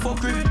 no fire for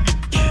crate.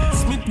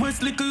 Smith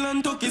West little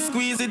and tucky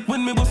squeeze it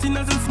when me bustin'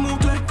 as it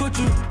smoke like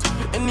country.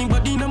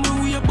 Anybody know me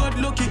we a bad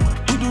lucky.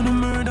 We do the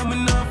murder, me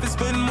nah fi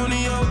spend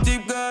money out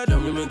deep God.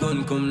 Carry me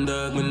gun come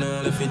dog, me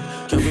nah left it.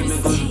 Carry me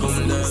gun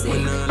come dog, me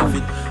nah left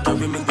it.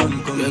 Carry me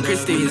gun come dog,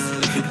 Christie's.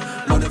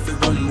 Load up your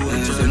gun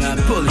boy. So I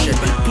pull shit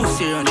with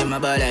pussy around in my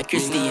ball like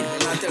Christine.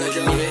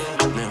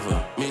 Never,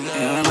 me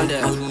nah I'm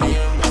there.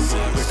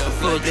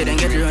 Go play and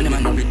get around the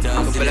man.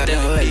 Couple of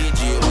them away.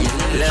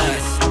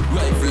 Last.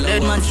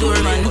 Dead man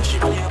story man.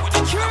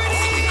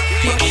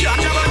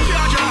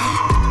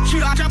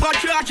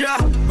 Charger.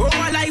 Oh,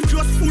 my life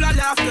just full of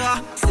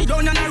laughter. Sit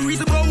down and a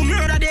reason about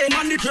murder them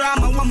on the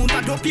drama. 1 month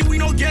of dopey we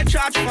don't get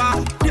charged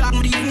for. Dog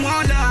not even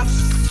want laugh.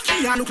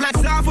 Can't look like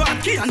Sava.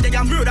 Can't they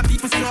a murder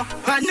people so.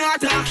 And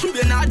not talk, should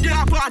be not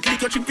there part.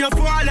 Lick your chip your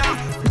faller.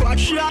 But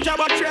charger.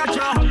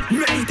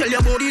 Let me tell you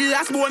about the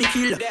last one he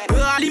kill.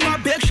 All in my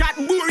back shot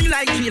boring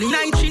like Jill.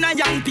 19 a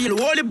young pill.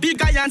 All the big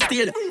guy and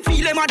still.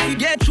 Feel him at we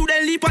get through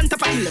then leap on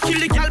top of hill. Kill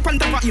the gal on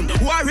top of him.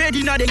 Who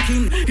already not the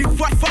king. If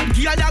what fuck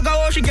girl that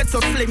go she gets so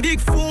slim. Big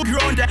food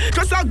round there.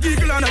 Just a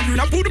giggle on a green.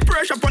 I put the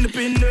pressure on the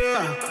pin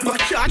there. But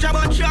charger.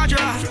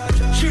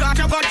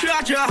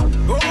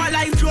 Oh, my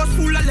life just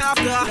full of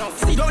laughter.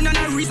 Sit down and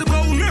a reason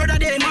about murder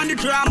them on the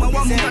drama.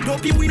 1 month of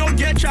dopey we don't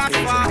get charged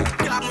for.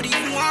 Dog not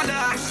even want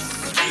laugh.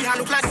 Can't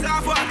look like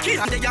Sava.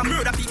 Can't they a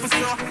murder people so.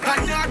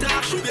 And not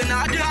talk, should be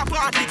not there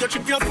part. Lick your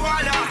chip your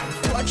faller.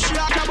 But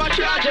charger.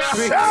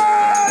 Brick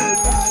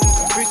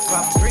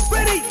pam brick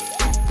ready.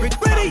 Brick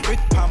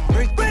pam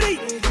brick ready.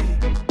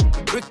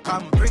 Brick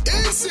pam brick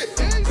easy.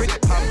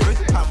 Brick pam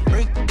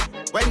brick.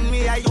 When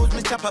me I use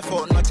me chopper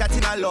phone, no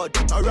chatting a lot.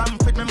 No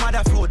ramp with me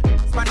mother food.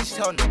 Spanish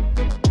town,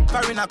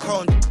 foreign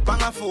account,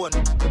 bang a phone,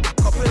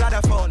 couple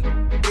other phone.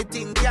 The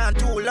thing can't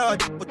too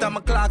loud. Put on my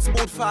clocks,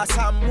 boot fast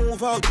and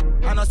move out.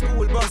 On a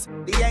school bus,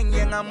 the young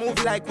I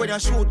move like when you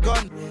shoot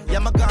gun. Yeah,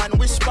 my gun,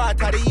 which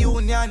part of the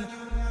union?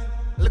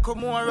 Look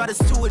more at the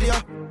studio.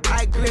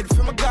 I grade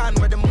from a gun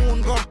where the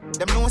moon go.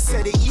 Them no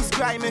say the East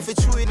crime if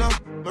it's true enough.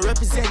 But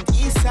represent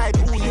East side,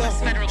 ooh yeah. U.S.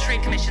 Federal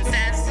Trade Commission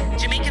says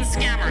Jamaican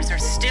scammers are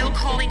still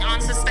calling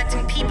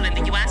unsuspecting people in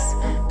the U.S.,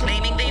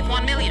 claiming they've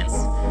won millions.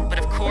 But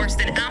of course,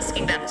 then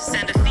asking them to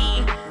send a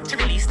fee to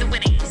release the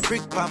winnings.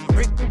 Brick pam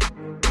brick.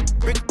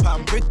 Brick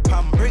pam brick.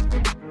 Brick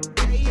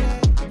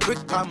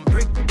pam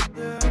brick.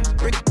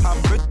 Brick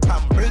pam brick.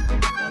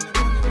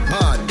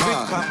 Bad.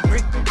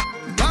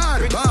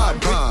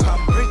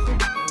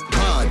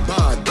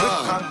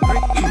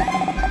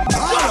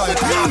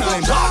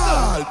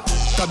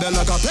 Tabel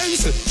like a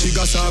pencil, she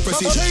got her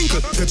pressy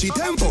chankle. Touchy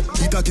tempo,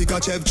 hit a kick a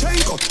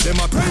Chevchenko. Them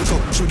a prank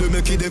up, should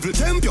make it devil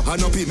tempio.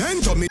 And up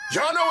pimento me.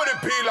 Y'all know what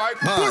it be like.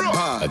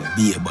 Bad. A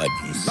beer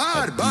badness.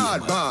 Bad.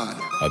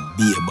 A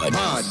beer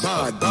badness.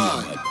 Bad.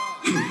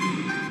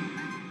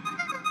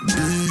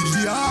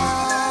 Big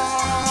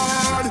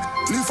yard.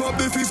 Lift up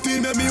the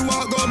 15, make me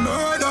walk go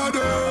murder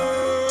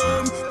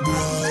them.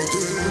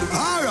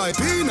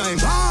 R.I.P. 9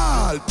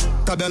 ball.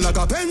 Tabel like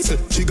a pencil,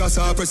 she got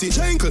her pressy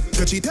chankle.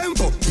 Touchy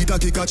tempo, hit a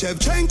kick a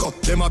Chevchenko.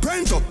 Them a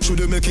prento,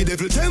 should make it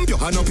devil tempio.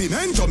 And up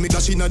pimento, me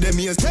dash inna them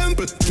ears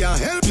temple. Can't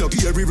help you,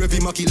 Gary Revy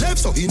Maki left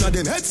so inna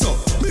them head so.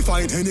 Me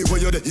find anywhere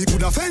you there, he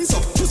coulda fence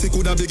up. Pussy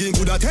coulda begin,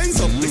 coulda tense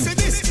up. Listen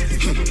this,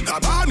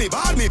 bad me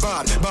bad.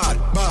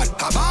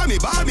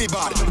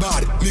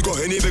 Me go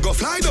anywhere, go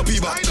fly up he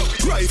bad.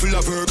 Rifle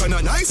of work and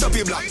a nice up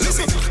he black.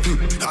 Listen,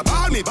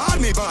 bad me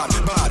bad.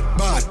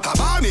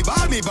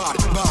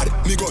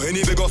 Me go When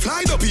he go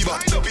fly up his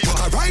back,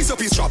 I rise up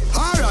his trap.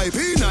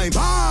 R.I.P. 9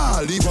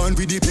 ball. The one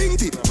with the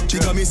pink tip.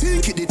 She got me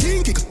sink it, the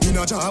think it. In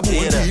a job,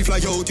 one tea fly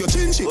out your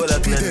chin shit. With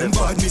them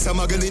badness, I'm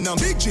a girl in a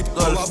big shit.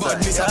 Our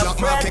badness, a black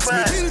mark, text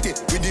me tilt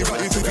it. With the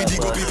rifle, with the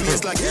go be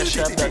place like hell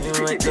shit.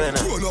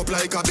 Roll up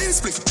like a bill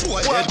split.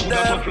 Boy, head put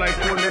up like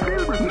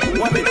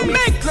phone. Want me to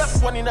make clap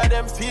one in a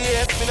them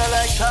face. Me no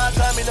like talk,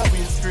 I'm in a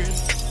windscreen.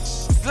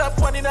 Slap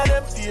one in a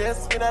them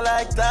face. Me no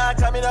like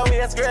talk, I'm in a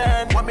waist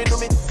grand. Want me do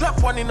me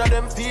clap one in a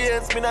them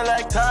face. Me no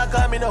like talk,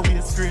 I'm in a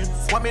waist screen.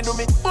 Want me do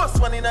me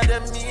bust one in a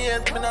them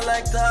ears. Me no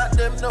like talk,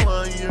 them no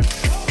one hear.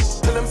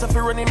 Tell them if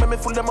you running, me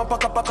full them up,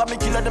 pack me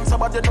kill them.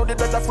 Somebody know the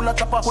data full of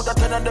chopper. Put a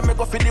 10 and them me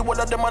go feed the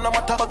wall of them and I'm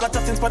a top. I got a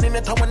thing spanning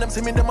it when them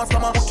see me, them a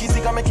slammer.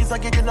 Cookies, I make kiss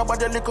again,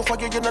 nobody lick for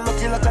you, you know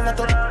lucky like a lot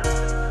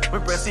of. Me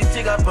press it,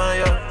 jig up on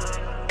you.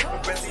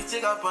 Press it,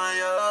 jig up on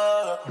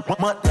you.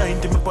 Mat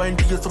 90, me point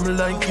to you, some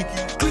like it.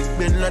 Click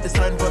bend like the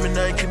sign for me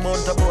Nike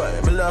mount a boy.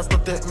 Me last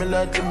protect me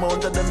like the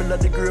mount of them in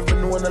the grave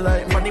and no one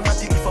like. Money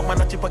matic if a man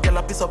a chip a girl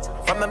a piss up.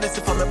 From the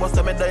messy from me bust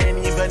me die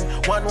any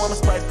event. One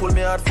spite pull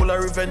me heart full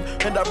of revenge.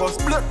 And that boss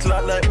blood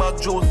clot like back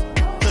Joes.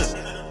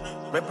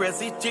 Me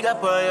press it, jig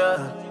up on you.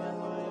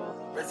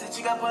 Press it,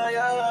 jig up on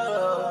you.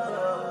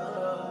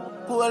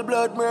 Cold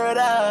blood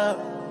murder.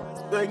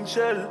 Spring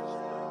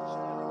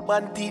shell.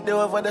 Man teeth they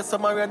over the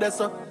summer and the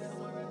sun.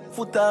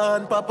 Foot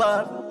on,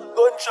 papa.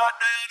 Gunshot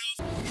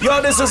there.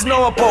 Yo, this is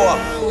Noah Power,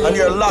 and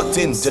you're locked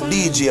in to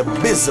DJ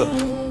Bizzle.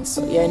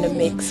 So you're in the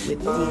mix with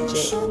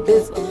DJ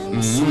Bizzle.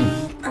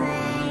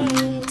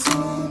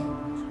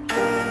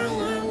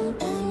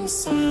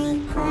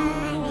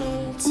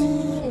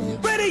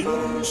 Ready,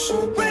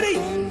 ready,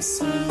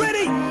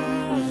 ready.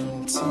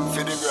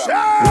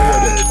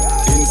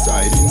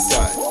 Inside,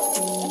 inside,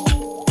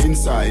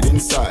 inside,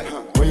 inside.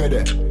 Where you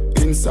there?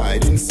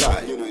 Inside,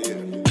 inside,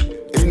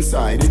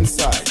 inside,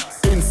 inside.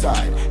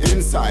 Inside,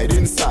 inside,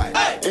 inside,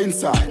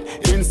 inside,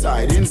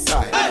 inside,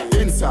 inside,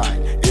 inside,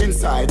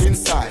 inside,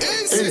 inside,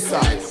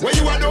 inside. Where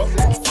you want to?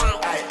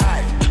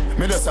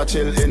 Me just a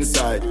chill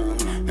inside.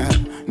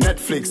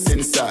 Netflix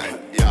inside.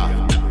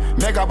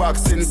 Mega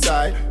box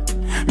inside.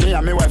 Me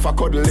and my wife a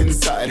cuddle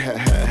inside.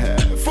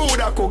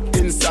 Food I cook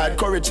inside.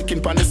 Curry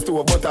chicken pan the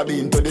stove, butter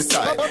bean to the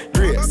side.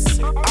 Grace,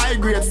 high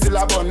grade still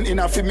a bun. In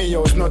a fi me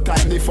house, no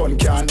time the fun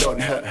can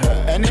done.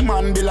 Any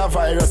man bill a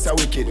virus a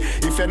wicked.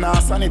 If you not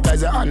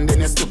sanitize your hand,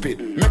 then you stupid.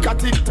 Make a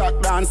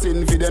TikTok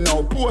dancing video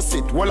now, post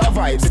it. Wall of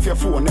vibes if your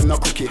phone them no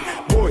cook it.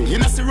 Boy, you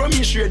know see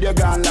Ramesh radio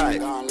gone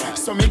live.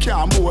 So me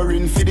can't more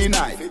in for the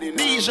night.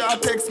 Deja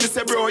text me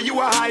say bro, you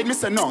a hide. Me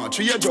say no,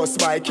 true you just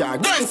buy car.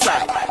 Go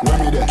inside. Where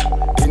me there?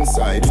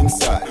 Inside,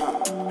 inside.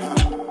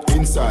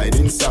 Inside,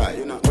 inside.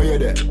 Where you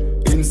there?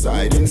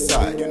 Inside,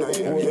 inside.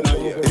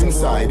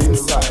 Inside,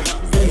 inside.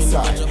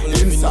 Inside,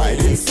 inside,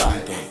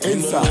 inside.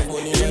 Inside,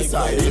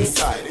 inside,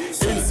 inside.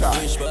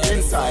 Inside,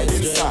 inside,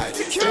 inside. Inside.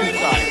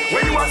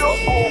 Where you want to?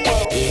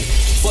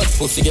 Fat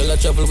pussy girl a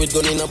travel with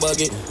gun in a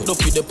baggy.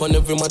 Duffy dip on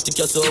every matic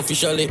you so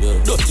officially.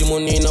 Dirty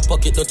money in a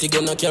pocket, dirty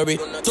gun a carry.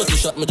 30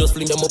 shot me just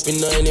fling them up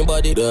in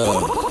anybody.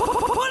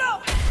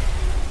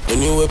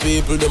 Anyway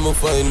people them will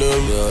find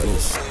them.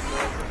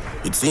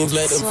 It seems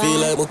like them feel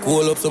like we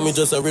call up, so me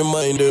just a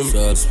remind them.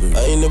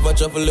 I ain't never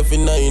travel left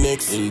in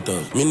 9X.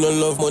 Me no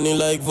love money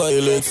like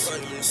violence.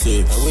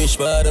 I wish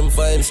for them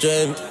find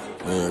strength.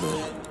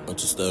 What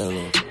you style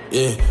now?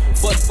 Yeah,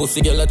 fat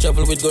pussy girl a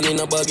travel with gun in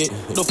a baggy.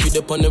 Duffy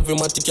dip on every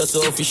matic you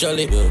so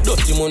officially.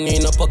 Dirty money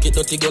in a pocket,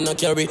 dirty gun a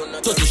carry.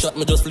 30 shot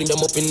me just fling them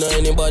up in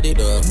anybody.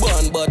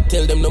 Born bad,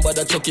 tell them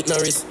nobody chuck it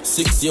Norris.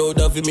 6 year old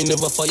Davy, me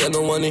never fire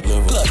no money.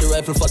 Clad the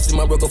rifle fast in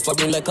my rug up for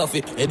like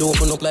coffee. Head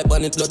open up like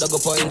bandit, blood I go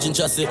for engine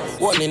chassis.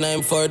 1 in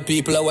 9 forward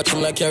people I watch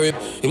him like carib.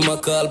 Him a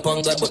call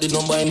pangad but the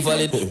number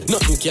invalid.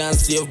 Nothing can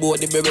save boy,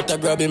 the beretta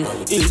grab him.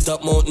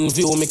 Hilltop mountain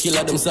view, me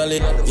killer them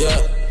solid. Yeah.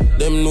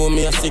 Them know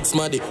me a 6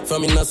 maddy.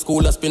 From in a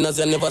school, a spinners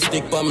and never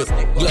stick for me.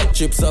 Glock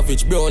chip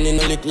savage, brown in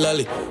a lick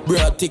lolly.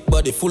 Broad thick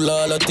body, full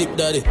all a thick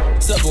daddy.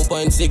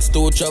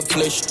 7.62 chop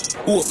flesh.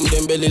 Open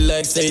them belly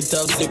like say it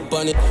have zip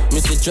on it.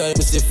 Missy try,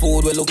 missy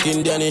food, we look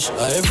Indianish.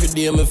 Every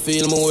day me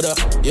feel more that,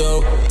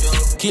 yo.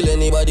 Kill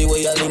anybody where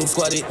you link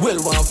squad it. Well,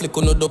 one flick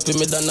on no dopey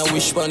me than a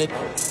wish on it.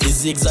 The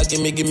zigzag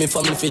give me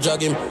family fi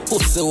drag him.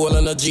 Pussy all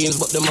on the jeans,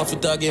 but them have to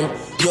tag him.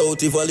 Yo,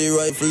 T-Valley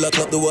rifle, lock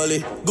up the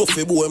wally. Go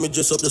fi boy, me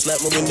dress up just like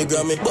me win the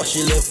Grammy.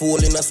 She left hole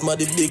in a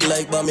smaddy big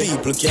like Bammy.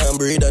 People can't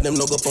breathe and them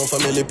no go on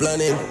family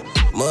planning.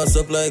 Mass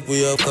up like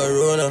we have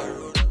corona.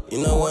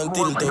 You know one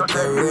tilt up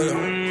Corona.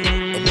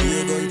 A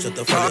beer gun shut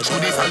the fuck up.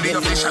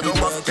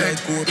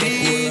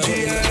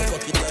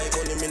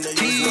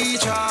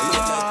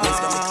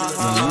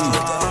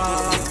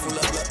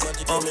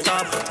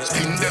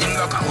 Sting them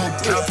like a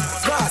hook up.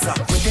 Gaza,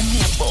 where them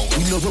here bow?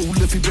 We no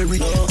roll every berry.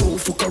 Go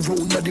fuck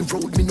around at the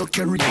road, me no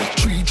carry.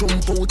 3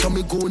 jump out and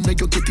me go now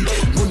you get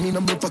it. Money in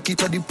my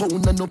pocket at the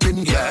pound and no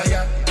penny.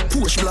 Yeah.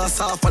 Push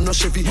blast off and no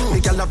Chevy. Me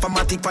gal have a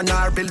matic on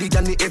her belly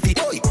and the heavy.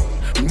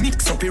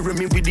 Mix up here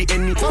me with the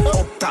enemy.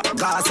 Up top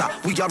Gaza,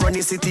 we are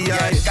running city.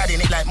 Yeah, daddy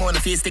nick like Mona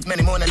Face, stick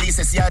many Mona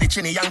Lisa. See how the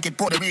chinny Yankee,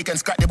 Puerto Rican,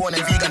 scratch the bone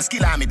and vegan.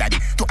 Skill army daddy.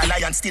 To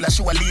alliance, still a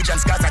show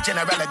allegiance. Gaza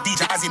general a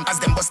DJ as him, as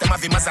them bust them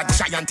have him as a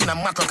giant in a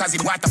macro. Cause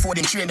him waterford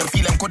him, train him,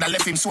 feel him. Coulda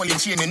left him soul in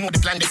chain. Know the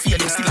plan, they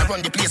feel him. Still a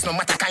run the place, no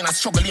matter kind of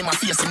struggle in my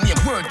face. Him name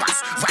word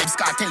pass, vibes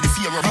car tell the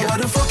fear of you. What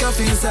the fuck you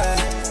feel, sir?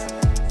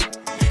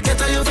 Get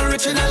a youth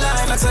rich in a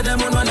life, like so them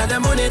one of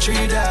them money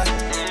tree there.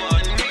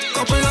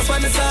 Couple up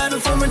on the side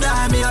before me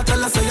die, me I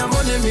tell her say your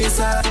money me,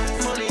 sir.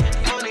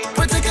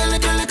 But take a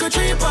little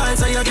 3 points,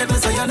 so you get me,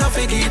 so you no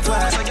figgy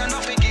twice.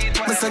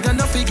 Me say you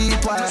no figgy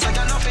twice.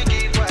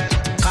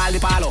 Call the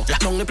palo, lock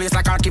down the place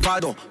like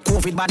Archivaldo.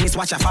 COVID badness,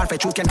 watch a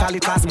farfetch, you can call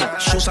it Cosmo.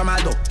 Show some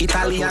Aldo,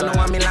 Italiano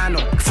and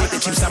Milano. Flip the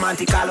chips, some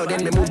Monte Carlo,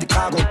 then they move the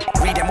cargo.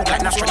 Read them up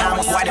like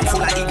Nostradamus, why them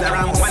full of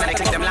ignorance. One of they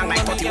click them long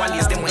like 31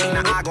 years, them winning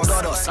the Argos.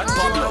 Dodos,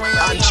 Pablo,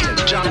 Anchil,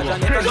 Django.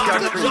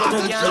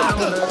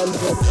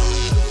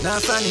 Nah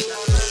funny,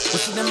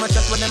 but see them a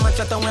chat, when them a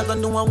chat, and we're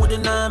gonna do one with the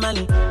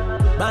normally.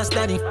 Boss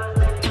daddy,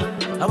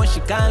 I when she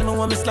call me,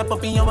 when me slap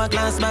up in your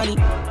glass money.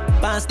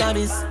 Boss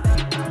daddies,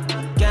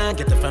 can't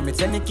get it from it,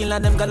 send the killer,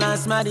 them got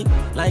last money.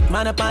 Like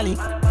Monopoly,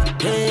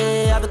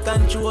 hey, have the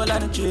control of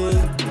the trade.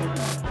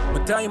 My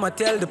time I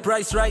tell the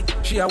price right.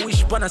 She a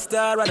wish upon a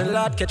star and the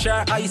Lord catch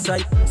her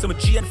eyesight. So my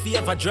chain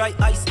favor dry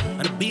ice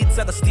and the beats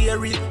are the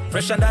steering.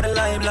 Fresh under the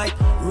limelight.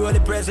 Roll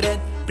the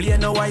president, play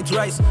no white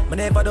rice. Me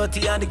never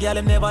dirty and the girl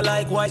him never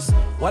likewise.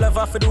 What have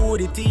I to do with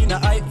the teen, the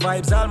hype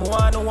vibes? All me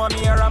want me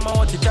here, I'm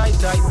out it tight.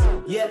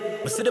 Yeah,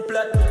 I see the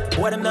plot.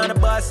 Boy them not the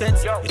boss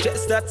sense. You check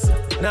stats.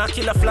 Now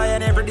kill a fly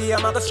and every day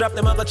I'm gonna strap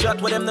them, I'm gonna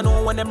chat with them. They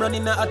know when them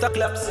running the attack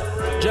laps.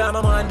 Jam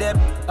them on them,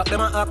 up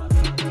them up.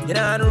 You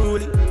know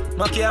unruly,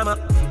 my camera.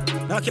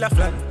 Now kill a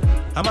flag.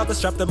 I'm gonna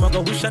strap them, I'm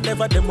gonna wish I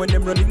never them when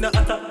them running the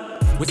attack.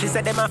 We see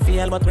say them a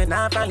feel, but we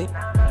not falling.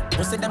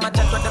 We see them a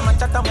chat, but them a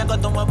chat, and we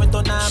got done what we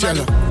done now.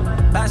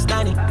 Bass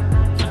Danny.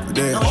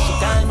 Now she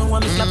call me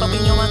when me slap up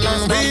in your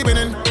glass.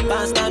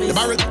 The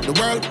barrel, the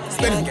world,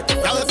 spinning.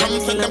 Y'all come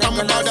send them from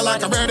my body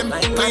like a rhythm.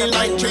 Clean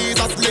like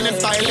Jesus, linen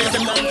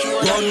stylism.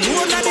 Run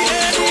road like the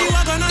AD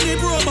wagon and the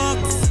Pro Box.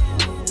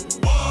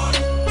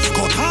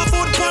 Cut half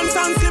foot pants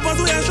and slippers,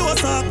 we a show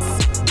socks.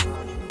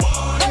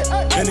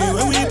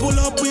 Anyway, we pull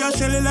up, we a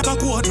shelly like a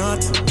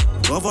coconut.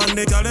 Govern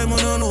the girl, them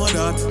don't know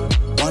that.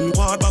 1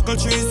 quart buckle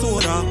 3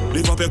 soda.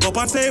 Lift up your cup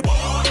and say,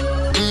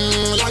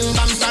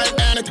 London style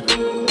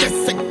anything. Yes,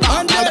 sick,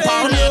 all the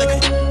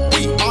paramedic.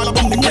 We all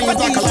about the queens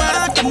like a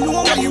lot.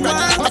 Know you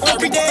want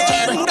every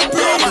day.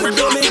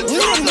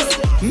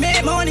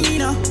 Make money, you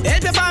know.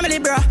 Help your family,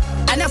 bro.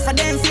 Enough for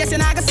them face,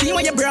 and I can see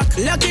when you broke.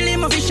 Luckily,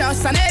 my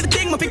vicious and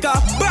everything, my pick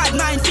up. Bad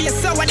mind face,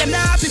 so what them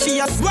not happy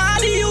for us. Why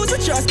do you use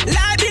with trust?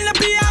 Life in the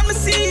PM, I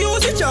see you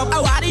with up. I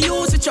want to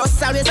use with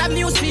trust, always have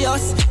news for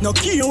us. No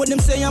care what them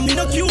say, I'm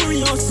not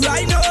curious.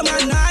 Right now,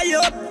 man, I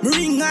up, me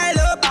ring, I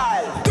up.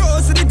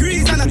 Close to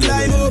degrees and I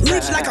climb up.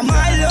 Rich like a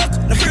mile up,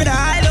 no afraid of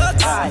high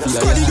luck.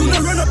 Study, do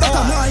not run up like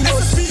a mile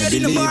up. Speed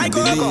in the mic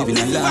up.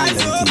 Believe in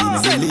life,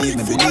 I believe.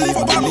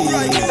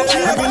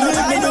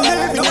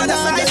 No one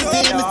size up.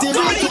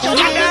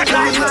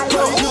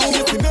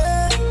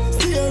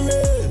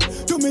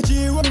 To me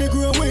G when me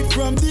grow with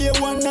from day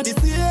one of the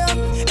same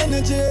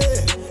energy.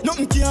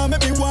 Nothing can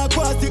make me walk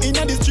past you in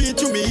the street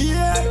to me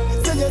here.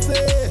 Say you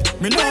say,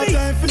 me no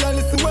time for you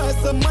listen what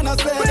some man I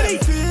say. Them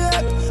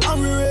fake,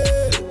 I'm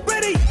real.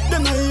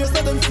 Them I hear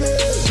so them say.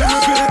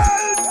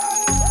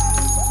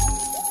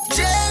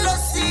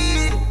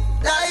 Jealousy,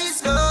 die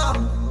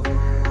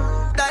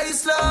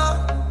slow.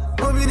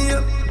 Moving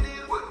here.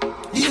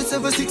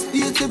 876,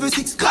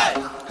 876, guy.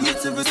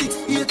 876,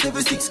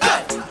 876,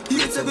 guy.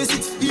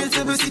 876,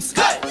 876,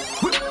 guy.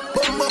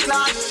 Bumbo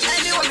clock.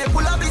 Anyone they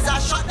pull up is a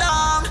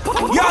shutdown.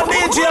 Yo,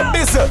 DJ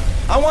Bizzle,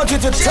 I want you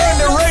to turn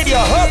the radio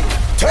up.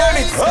 Turn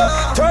it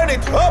up, turn it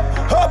up.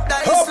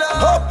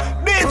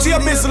 DJ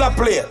Bizzle a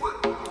play.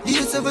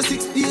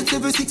 876,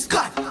 876,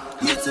 guy.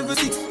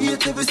 876,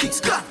 876,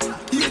 guy.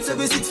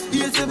 876,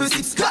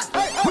 876, guy.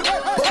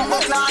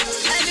 Bumbo clock.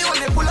 Anyone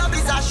they pull up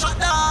is a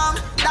shutdown.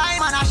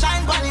 Diamond a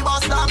shine when he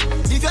bust up.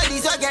 If you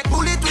this you get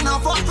bullet we no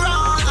fuck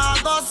round. All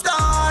bust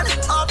down,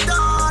 up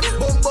down.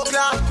 Bumbo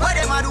clock. Where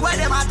them a do, where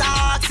them a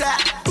talk, say.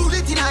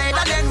 Bullet in a head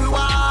and then we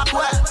walk,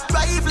 well.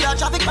 Rifle a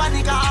traffic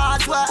panic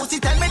as well. Pussy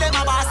tell me them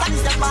a boss and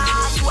it's them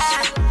boss,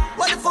 well.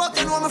 Where the fuck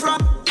you know me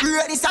from?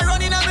 Ready to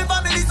run in a me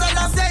family, so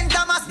the St.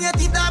 Thomas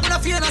native dog. No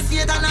fear no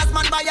state and as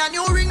man buy a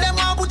new ring. Them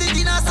want put it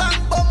in a song.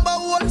 Bumbo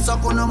hole. So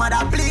no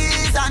matter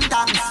please and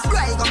thanks.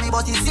 Right on me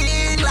but he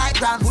sing like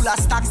grand. Full of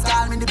stacks,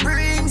 call me the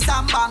bring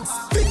some banks.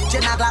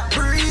 15 a glass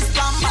breeze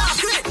from back.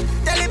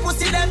 Tell the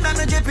pussy them and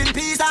me drip in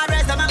peace. I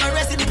rest them and me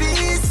rest in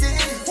peace.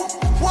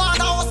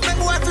 Waterhouse me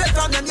boy flip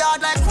from them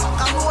yard like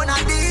I'm going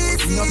on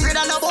this. No afraid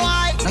of no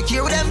boy, no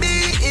care with them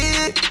be.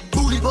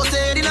 Bullet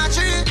posted in a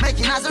tree,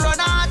 making us run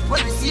out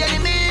when we see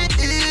enemy.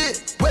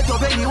 Wait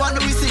up anyone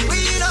we see.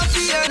 We don't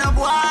fear no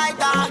boy,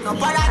 dog, no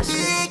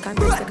paradigm.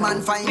 Red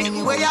man find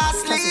anywhere you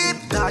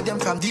sleep. Dog them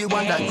from day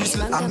one that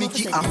whistle and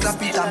Mickey and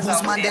Flappy and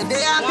who's man they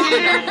there.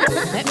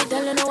 Let me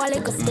tell you now a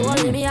little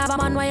story. Me have a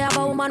man, why have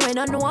a woman when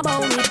I know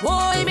about me.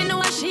 Boy, me know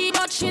a she,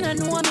 but she don't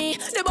know me.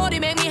 The body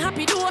make me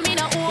happy, do me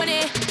not own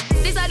it.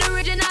 This is the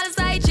original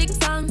side chick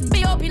song.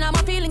 Me open up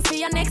my feelings for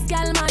your next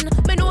gal man.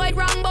 Me know it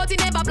wrong, but it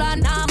never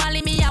plan.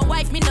 Normally me a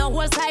wife, me no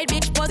whole side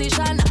bitch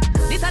position.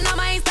 This is not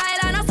my style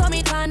and I saw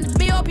me tan.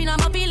 Me open up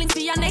my feelings for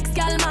your next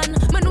gal man.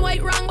 Me know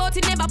it wrong, but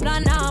it never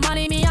plan.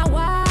 Normally me a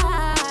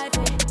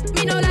wife.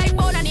 Me no like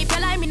bone and if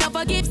you like me no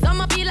forgive.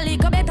 Some feel a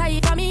little better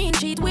if I mean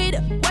cheat with.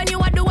 When you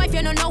are the wife,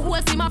 you don't know who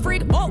else see my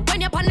freak. Oh,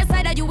 when you're on the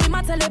side of you, we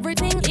might tell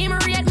everything. He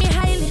rate me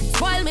highly,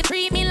 spoil me,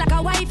 treat me like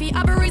a wifey.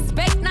 I be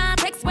respect, nah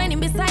text when him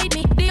beside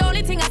me. The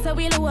only thing I say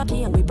we low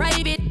key and we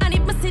private. And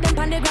if me see them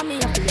on the gram, me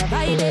have to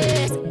avoid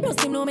it. No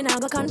seem no me nah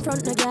go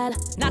confront no girl.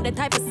 Not the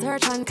type of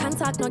search and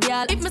contact no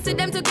girl. If me see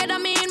them together,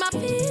 me in my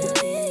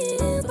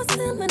feelings, but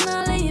still me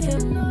nah leave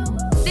him.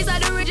 This is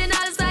the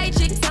original side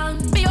chick song.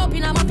 Me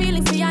open up my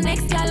feelings for your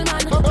next girl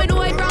man. Me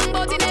know it wrong,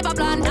 but it never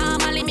plan.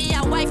 Normally me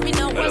a wife, me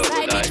no one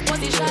side bitch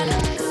position.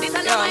 This is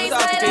not my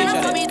style, and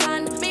I saw me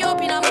tan. Me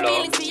open up my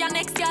feelings for your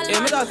next girl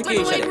man. Me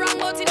know it wrong,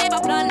 but it never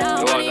plan.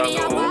 Normally me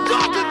a wife.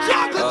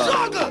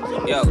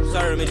 Yo,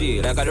 sorry me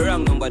G, like I the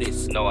wrong number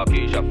this. No a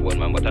Keisha phone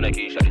man, but an a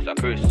Keisha this a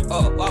Chris.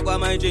 Oh, what about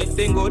my G?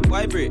 Thing good,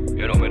 why pray?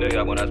 You know me there,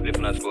 I'm gonna split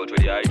and scroll through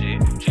the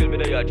IG. Chill me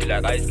there, chill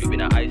like ice cube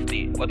in a iced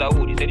tea. But I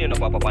would, he said you know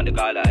pop up on the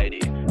caller ID.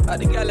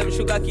 The girl them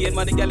sugar cane,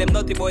 man, the girl them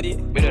nutty body.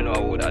 Me don't know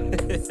how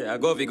that. I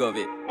go fi.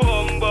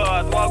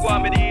 Bombard, walk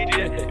on me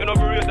DJ. You know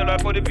me raise the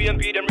life for the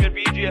PNP, them real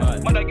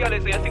PJ. Man, the girl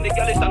is say, I sing the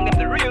girl is song them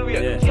the real way.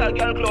 Yeah. See a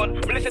girl clown,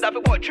 me listen that for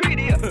about 3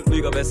 days.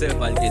 Big up yourself,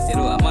 man, kiss, you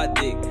know, I'm mad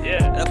thing.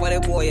 Yeah. That's why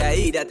the boy I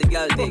eat that the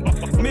girl thing.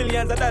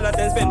 Millions of dollars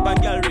they spend on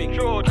girl ring.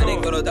 True. And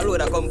then go out the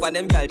road and come from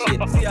them girl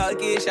shit. See all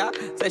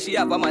Keisha, say she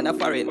have a man a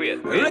foreign.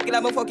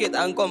 Regular me fuck it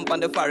and come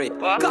from the foreign.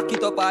 Cock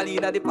it up all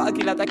in at the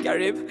parking lot of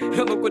Carib.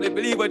 You couldn't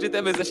believe what you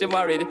tell me, so she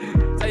married.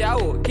 So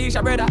yahoo,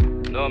 Keisha brother?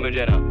 No, me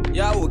Jenna.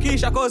 Yahoo,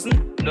 Keisha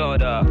cousin? No,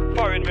 da.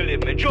 Foreign me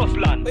live, me just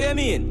land. What you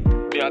mean?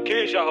 Me a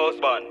Keisha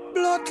husband.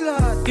 Blood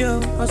clot. Yo,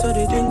 I saw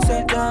the thing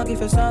set dog.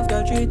 If a soft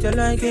girl treat you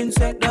like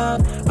insect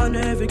dog. And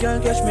every girl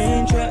catch me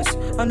interest.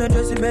 And a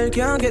Jessie Bell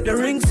can't get the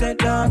ring set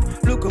dog.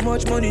 Look how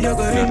much money you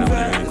got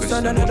invest.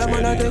 And another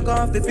man I take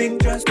off the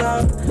pink dress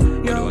dog.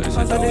 Yo, I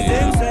saw the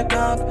thing set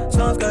dog.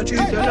 Soft girl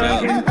treat you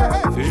like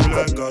insect. Feel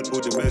like God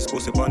put the best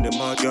pussy on the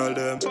mad girl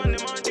them.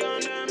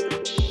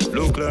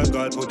 Look like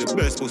God put the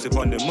best pussy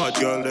on the mad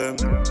girl them.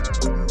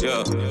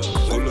 Yeah,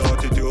 full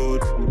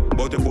attitude,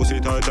 but the pussy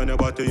tight and your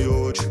body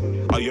huge.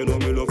 And you know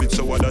me love it,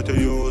 so what that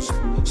you use?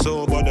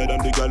 So better than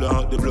the girl who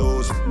had the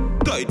blows.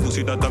 Tight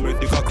pussy that I make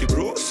the cocky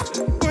bros.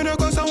 When you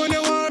go so when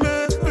you want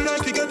me,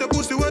 like to get the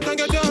pussy wet and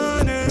get your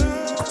honey.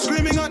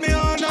 Screaming at me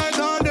all night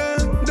all day.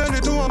 Then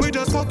the two of me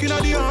just fucking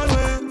at the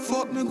hallway.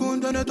 Fuck me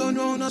good, then they turn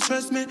round and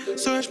stress me.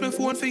 Search me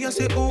phone for you,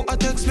 say oh, I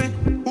text me.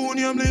 Who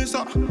name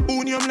Lisa?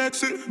 Who name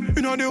Lexi?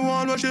 You know the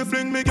one where she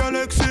fling me girl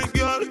Lexi,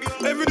 girl.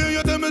 Every day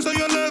you tell me say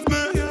you left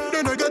me.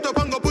 Then I get up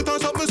and go put on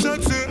something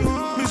sexy.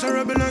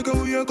 Miserable like a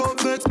weird cup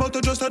vex, but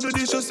I just had to do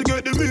this just to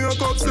get the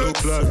makeup sex.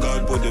 Look like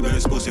God put the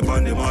best pussy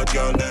on the mad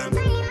girl them.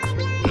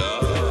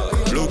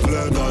 Look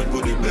like God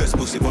put the best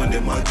pussy on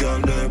the mad girl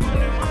them.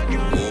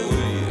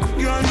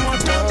 Girl, you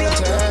want to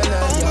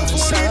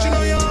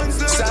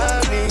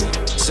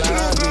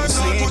Sorry,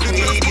 sleep with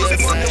your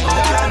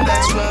friend,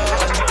 that's wrong.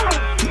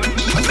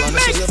 I'm gonna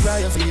say a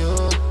prayer for you.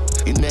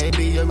 It may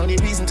be your only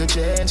reason to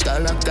change.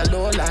 Character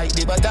low like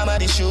the bottom of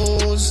the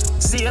shoes.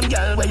 Same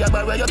girl where you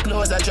borrow your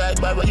clothes, I try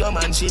to borrow your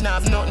man, she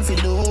not have nothing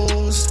to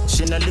lose.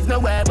 She not live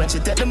nowhere when she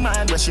take the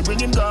man, where she bring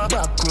him go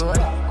back road.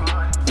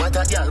 What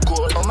a girl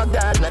cold, oh my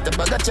God, not a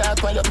bag of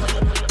chalk when you.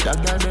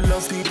 That girl they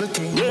love people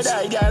things. Red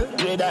eye girl,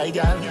 red eye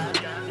girl.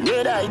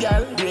 Red eye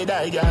girl, red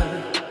eye girl.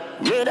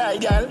 Red eye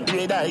girl,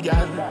 red eye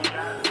girl.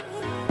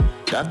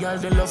 That girl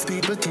they love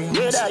people things.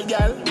 Red eye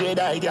girl, red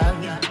eye girl.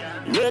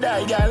 Red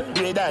eye girl,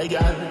 red eye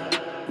girl.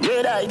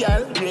 Red eye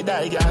girl, red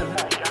eye girl.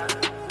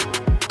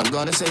 I'm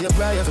gonna say a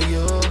prayer for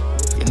you.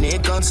 You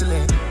need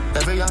counseling,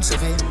 every ounce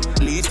of it.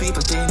 Leave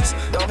people things,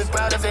 don't be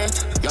proud of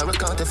it. You're a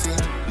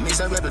counterfeit,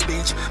 miserable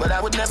bitch. But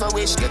I would never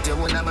wish. Get your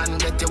one a man,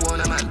 get your one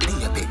a man.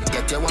 Be a big,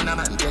 get your one a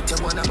man, get your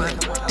one a man.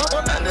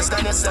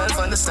 Understand yourself,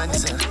 understand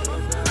yourself.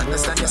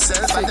 Understand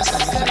yourself,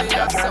 understand yourself. Me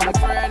have some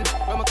friend,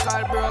 when me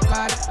call bro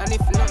God. And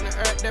if nothing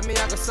hurt them, me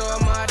I go so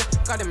mad.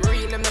 Cause them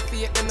real, them no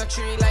fake, them no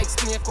tree like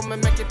snake. Come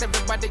and make it,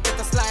 everybody get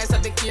a slice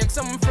of the cake.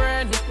 Some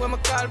friend, when me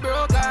call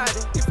bro God.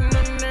 If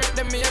nothing hurt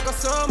them, me I go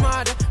so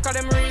mad. Cause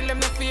them real, them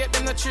no fake,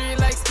 them no tree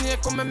like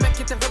snake. Come and make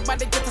it,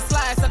 everybody get a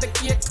slice of the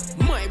cake.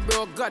 My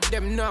bro God,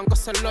 them now go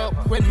so low.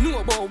 When know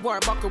about war,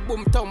 back a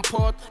boom town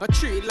port. A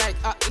tree like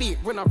athlete,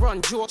 when I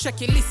run joke.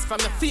 Check your list from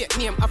your fake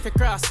name, I fi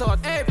cross out.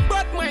 Hey,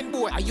 bad mind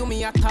boy, are you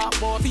me a talk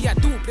about? Be a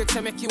duplex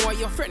and make you and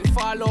your friend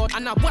fall out.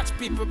 And I watch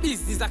people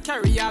business, I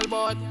carry all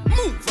about.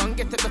 Move and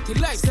get a dirty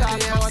lifestyle.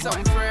 I have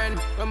some friend,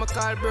 when me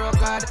call bro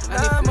God.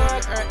 And if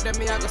nothing hurt them,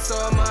 me I go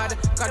so mad.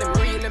 Cause them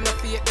real, them no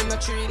fake, them no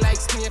tree like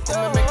snake.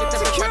 Come and make it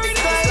everybody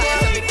get a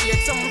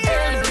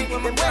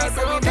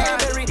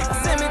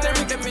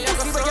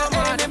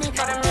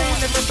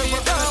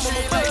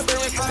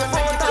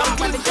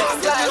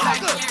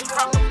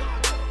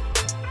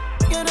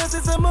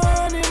say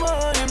money,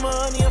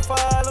 you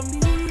follow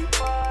me.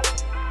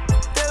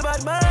 Tell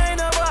bad mind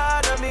no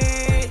bother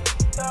me.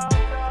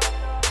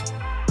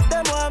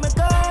 Them want me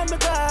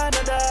gone,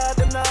 and that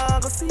them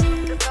not go see.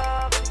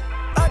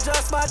 I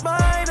just bad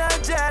mind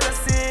and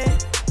jealousy.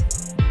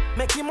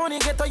 Making money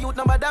get a youth,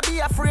 no matter be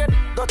afraid.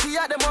 Dirty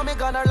at them want me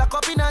gonna lock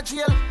up in a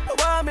jail. I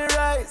want me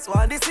rise,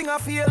 want this thing I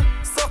feel.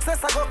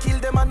 Success I go kill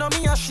them and know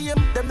me a shame.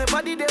 Them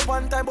never did it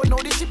one time, but now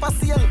the ship a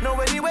sail. Now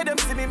anyway them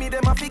see me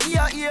them a figure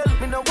a heel.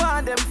 Me no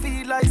want them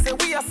feel like say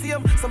we a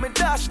same. So me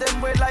dash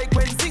them way like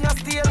when sing a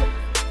steal.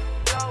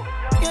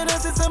 You know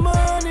it's a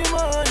money,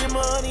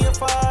 you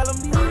follow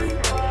me.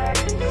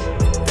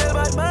 Tell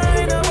bad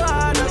mind I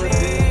wanna be.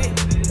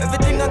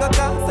 Everything I got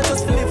cost, I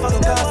just feel it for the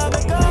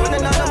cost.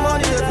 When I have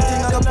money,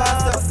 everything I got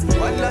past us.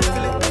 One life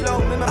feel it low,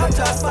 me my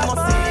chest, I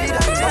must see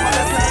that.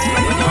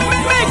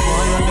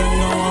 All of them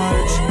no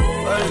watch.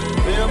 Well,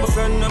 me and my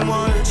friend them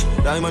watch.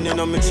 Diamond in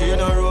on me chain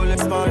and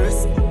Rolex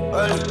Paris.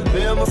 Well,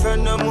 me and my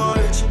friend them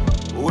watch.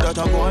 Who that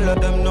up all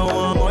of them no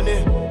want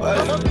money.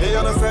 Well, me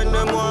and my friend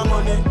them want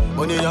money.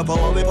 Money up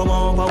power, we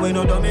power up, we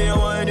no dummy. You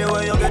want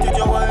anywhere you get it,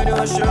 you want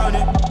anywhere share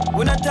it.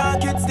 When I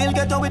talk it, still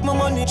get out with my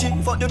money, G.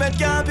 Fuck the red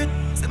carpet.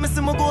 Say me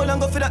see my goal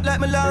and go for that like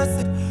me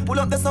lost it. Pull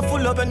up this a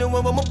full up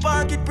anywhere with my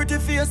pocket. Pretty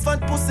face,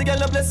 fat pussy, girl,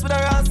 blessed with a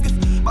rascal.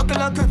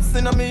 Buckle and crips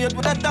in a me head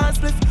with a dance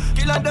spliff.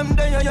 Kill at them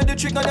there, you the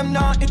trick and them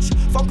not itch.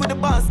 Fuck with the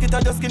basket,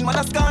 I just skin man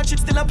a scotch it.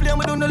 Still a play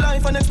me down the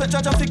life and expect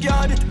charge and figure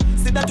it.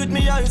 See that with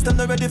me eyes, I'm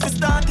not ready for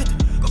start it.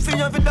 Go for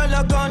every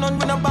dollar gone on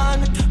when I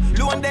ban it.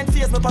 Low and then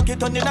face my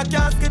pocket on in a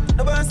casket.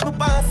 The burst me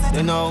pass it.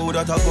 You know who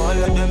that I go, all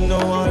of them no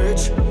one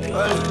rich.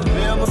 Well,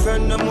 me and my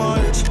friend them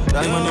one rich.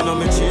 Diamond in on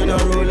me chain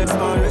and Rolex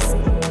Paris.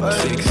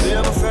 Well, me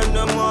and my friend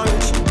them one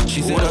rich.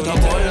 She said that I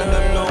go, all of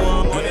them no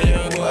one money.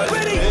 Well,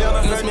 me and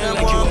my friend them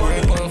one money.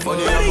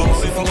 Money I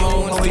bounce if I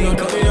want, we don't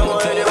come in, I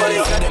want anybody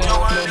else them no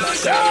one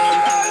rich.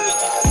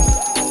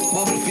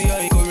 Bubble for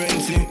your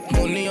currency.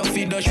 Money you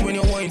feed dash when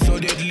you wine so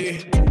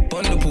deadly.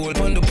 Pon the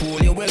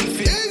pole, you're well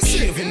fit.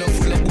 Shaving up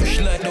full of bush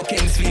like the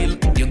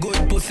Kingsfield. Your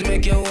good pussy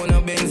make you own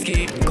a Benz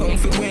key. Come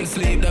for when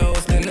sleep, the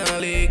house then I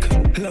leak.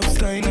 Love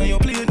style and your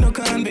plate no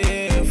can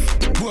beef.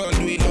 Go and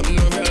do it, nothing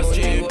no grass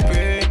cheap.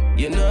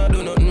 You know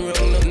do nothing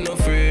wrong, nothing no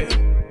free.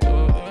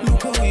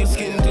 Look how your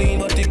skin clean,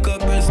 but the cock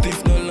breast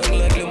stiff, don't look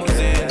like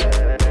limousine.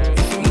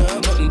 If you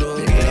not button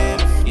don't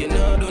give. You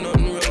know do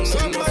nothing wrong,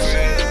 nothing no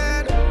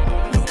free.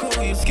 Look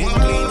how your skin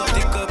clean, but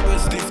the cock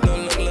breast stiff,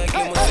 don't look like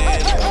limousine.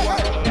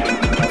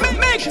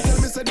 She tell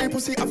me say the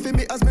pussy I feel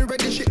me as me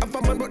ready. She have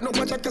a man but no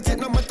watch I can say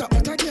no matter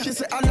what I get. She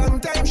say a long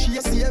time she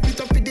a see every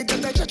time for the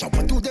get I chop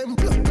to them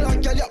blood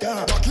girl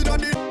yeah. Back in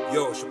on it.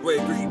 Yo, it's your boy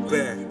Green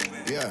Bear.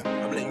 Yeah.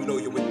 I'm letting you know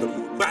you're with the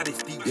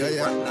baddest DJ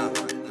right now.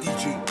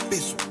 DJ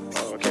Bishments.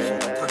 Okay.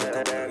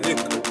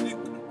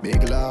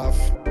 Big laugh.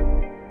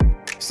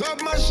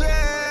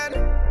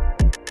 Submachine.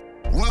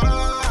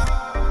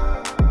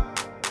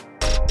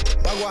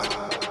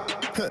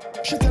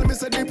 She tell me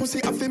say the pussy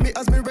I feel me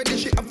as me ready.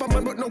 She have a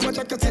man but no watch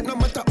I can say no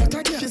matter what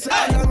I get. She say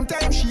a long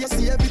time she a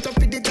see every time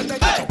for the get I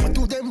chop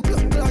to them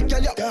blood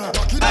girl yeah.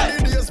 Back in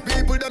the days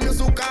people them used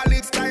to call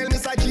it style.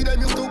 Miss I G them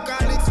used to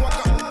call it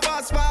swagger.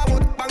 Fast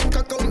forward bank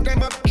account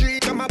them up tree.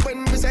 Come up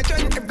when we say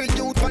trend every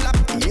youth fall up.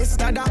 Yes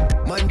dada,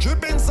 man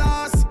dripping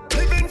sauce,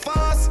 living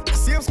fast.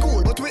 Same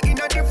school but we in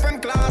a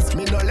different class.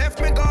 Me no left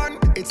me gone,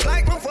 it's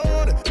like my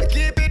phone. Me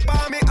keep it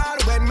by me all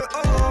when me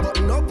home.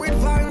 Button up with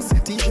Vans,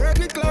 t-shirt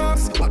with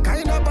gloves. What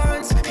kind of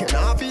bands? You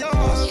know for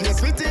yours.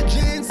 Straight fitted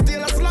jeans,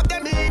 still I slap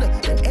them in.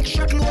 Them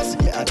extra clothes,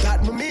 yeah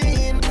that me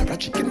mean.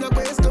 Ratchet in the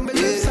waist on the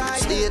left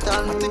side. State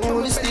and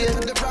only state.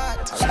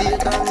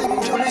 State and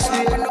only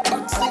state. And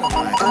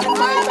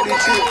my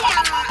trip.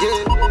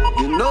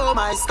 Yeah, you know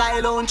my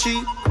style on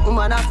cheap.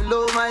 Woman have to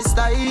love my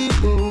style.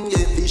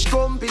 Yeah, fish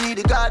company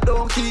the God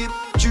don't keep.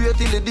 Straight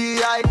till the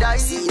day I die.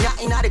 Senior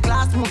in the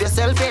class, move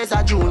yourself as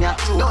a junior.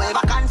 Don't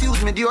ever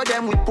confuse me, deal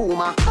them with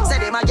Puma. Say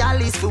them a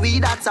gal is for we,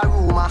 that's a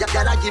rumor.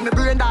 Gotta give me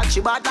brain dog, she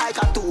bad like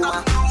a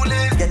tumor.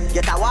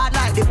 Get a word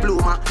like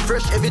diploma.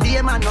 Fresh every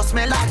day, man, no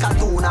smell like a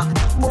tuna.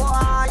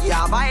 Boy,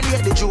 yeah,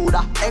 violate the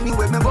Judah.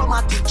 Anyway, me go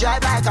my teeth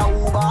drive like a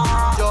Uber.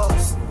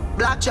 Just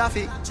black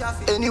traffic.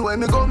 Anyway,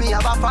 me go, me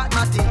have a fat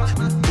matic.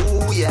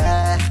 Ooh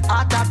yeah,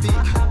 hot topic.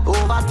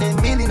 Over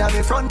 10 million of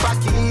me front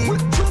pocket.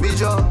 Me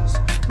just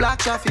black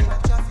traffic.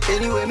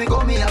 Anyway, me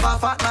go, me have a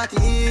fat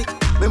matic.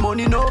 Me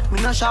money no,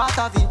 me no short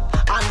of it.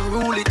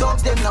 Unruly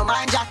thugs, them no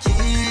mind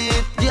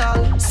jacket.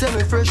 Girl, say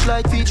me fresh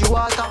like Fiji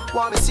water.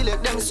 Want me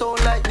select them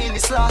sound like Billy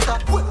Slaughter.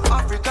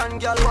 African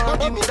girl want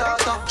give me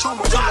data. True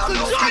much of them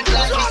no speak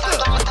like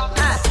Mr.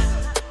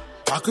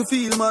 I could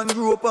feel man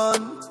grew up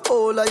on.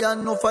 All I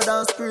am no for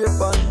dance scrape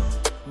on.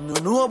 No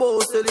know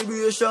about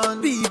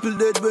celebration. People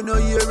dead when I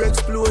hear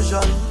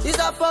explosion. It's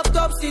a fucked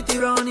up city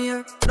round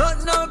here.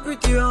 Not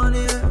pretty round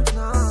here.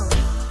 No.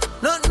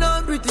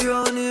 Not pretty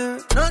round here.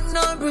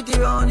 Not pretty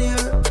round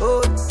here.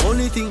 Oh,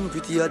 only thing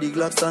pretty are the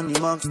Glocks and the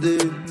Max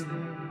them.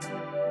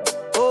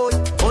 Oh,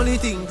 only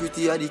thing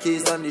pretty are the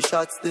case and the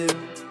shots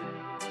them.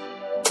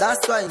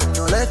 That's why me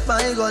no left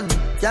my gun.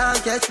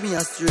 Can't catch me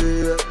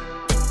astray.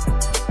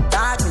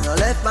 no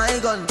left my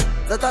gun.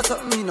 That's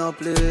something me no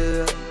play.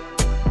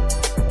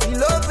 Me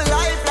love the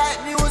life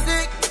like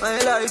music. My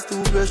life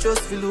too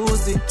precious to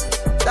lose it.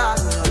 Dog,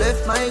 me no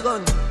left my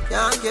gun.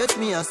 Can't get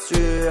me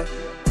astray.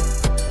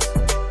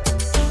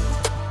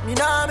 Me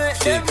nah make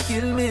them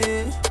kill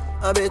me.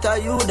 I better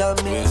you than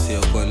me.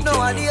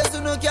 Nowadays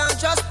you no can't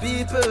trust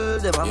people.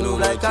 Them a move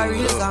like a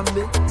real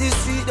zombie. This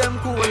street them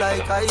cool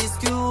like Ice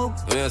Cube.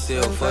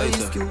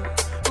 Ice Cube.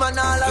 Man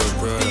all a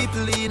shoot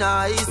people in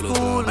high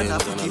school. Man a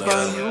keep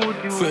on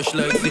YouTube. Fresh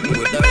like sitting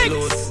with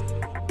dialogues.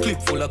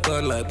 Clip full of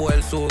can like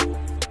boiled soap.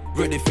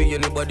 Ready for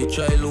anybody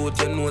try load.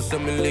 You know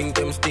some link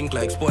them stink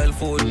like spoiled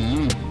food.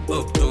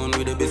 Uptown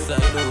with a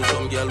beside hole.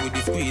 Some girl with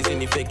the squeeze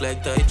in effect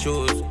like tight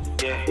shows.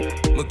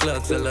 My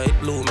clocks are light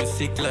blue. Me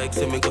sick like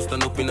say me go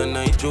stand up in a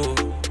night joe.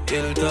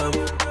 Hilltop,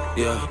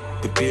 yeah.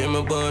 Prepare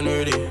my band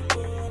ready.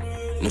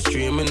 No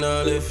streaming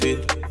all of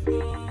it.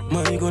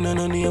 My gun and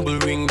unable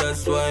ring.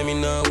 That's why me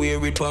now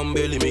wear it pan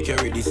belly. Me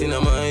carry this in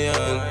my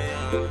hand.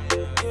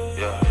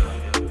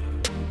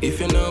 If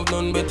you know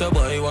none better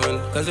buy one.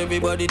 Cause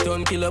everybody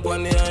turn kill up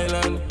on the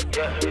island.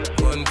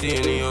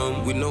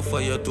 Continuum with no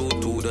fire two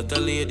that a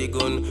lady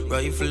gun.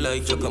 Rifle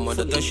like Chakama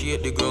that a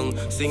shade the ground.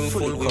 Sing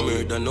full with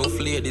murder, no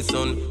flare the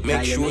sun.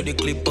 Make sure the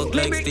clip up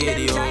like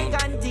stadium.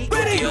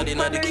 Here they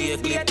not the key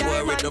clip.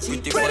 Boy red no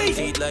pretty fun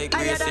teeth like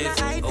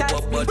braces.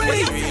 Up but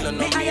it's real and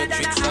no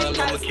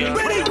matrix.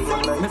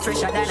 Me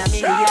fresher than $1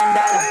 million.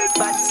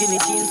 Bad skinny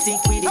jeans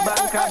sick with the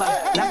bank robber.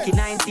 Lucky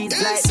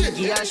 90s like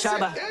Iggy and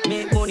Shabba.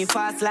 Make money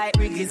fast like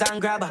Wrigley's and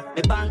Grabber.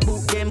 Me bank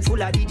book them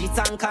full of digits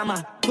and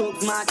comma.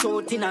 Talk smart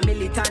out in a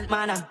militant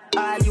manner.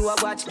 All you a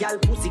watch gal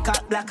pussy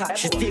cat blacker.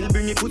 She still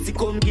bring me pussy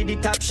come give the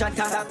top shot.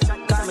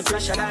 Call me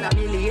fresher than $1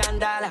 million.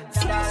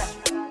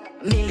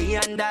 $1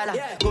 million.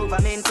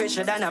 Government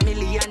fresher than $1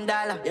 million.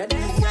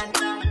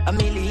 $1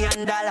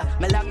 million.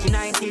 Me lucky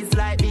 90s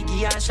like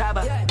Biggie and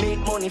Shabba. Make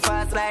money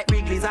fast like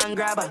Wrigley's and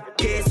Grabber.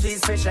 Case is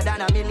fresher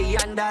than $1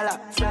 million.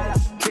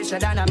 Fresher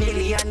than $1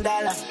 million.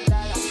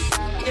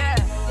 Yeah.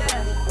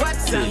 What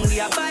song we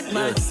a bad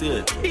man?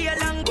 Be a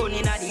long gun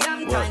in a the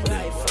young time.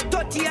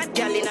 30 a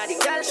gal in a the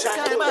gal shot.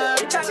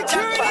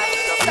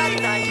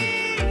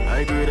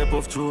 I grade up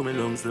off through me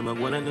lungs. Them a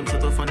one and them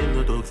set off and them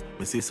no dogs.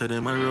 Me sister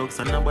them a rocks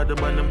and about the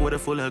man them boy they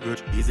full of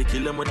grudge. Easy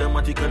kill them with a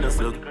matic and a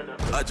slug.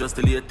 I just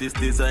the latest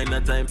design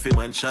a time for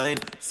man shine.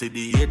 See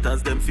the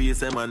haters them face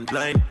them and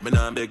blind. Me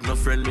nah beg no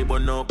friend me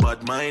but no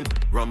bad mind.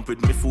 Ramp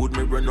with me food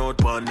me run out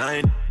by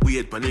 9.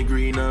 Wait pan the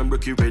green and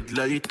break your red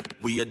light.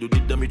 We a do the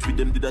damage with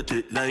them did a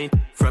take line.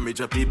 From me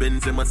drop the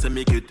Benz them a say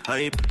me get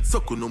hype. So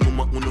kuno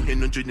mama uno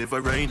energy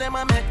never rhyme. Them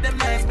a make them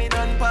nice me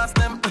done pass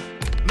them.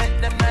 Make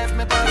them nice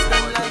me pass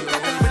them like.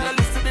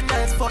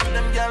 Fuck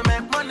them girl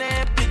make money,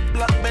 big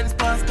black Benz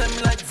pass them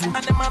like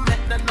and them a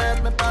make the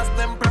nerve me pass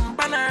them from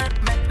banner,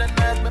 make the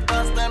nerve me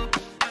pass them,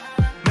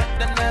 make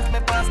the nerve me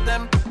pass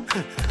them.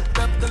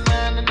 Got the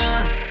line.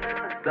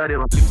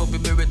 Lift up the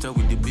beretta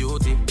with the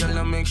beauty. Tell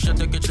her make sure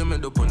to get your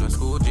made up on a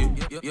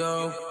scooty.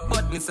 Yo,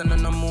 badness and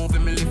on a movie.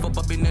 Me lift up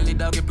a Benelli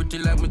dog, get pretty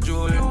like my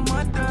jewelry. Yo,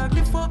 my dog,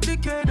 lift up the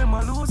K, them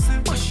a lose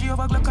it. But she have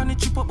a Glock and it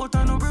chip up but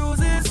no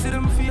bruises. See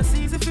them face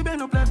easy if you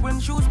bend up like when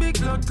shoes big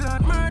blood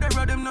clot.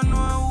 Murderer, them no know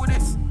who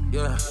this.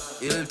 Yeah,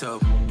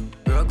 Hilltop,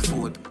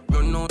 Rockford.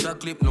 Run out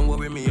that clip, no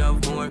worry me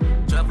have more.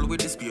 Travel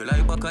with the spear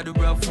like back of the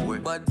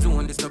RAV4. Bad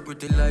zone, this not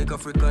pretty like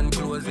African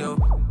clothes, yo.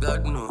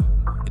 God no.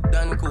 It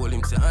done cool,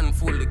 him say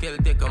unfold the girl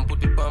take and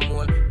put it on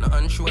wall. Now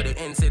unsure the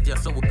end set, yeah,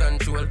 so we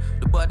control.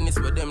 The badness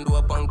where them do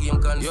up on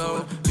game console.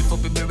 Yo, lift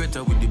up the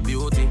beretta with the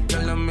beauty.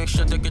 Tell them make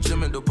sure to get your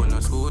made up on a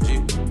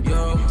scooty.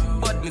 Yo,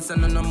 badness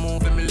and on a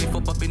movie. Me lift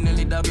up a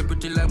Benelli dog, get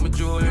pretty like my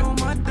jewelry. Yo,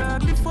 my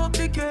dog, lift up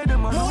the K,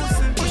 them a lose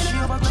it. But she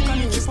have a Glock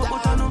and it chip up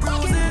but no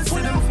bruises.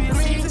 See them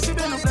face easy, she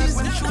bend up like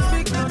when shoes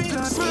big blood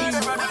clot.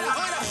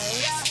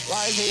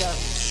 Why here?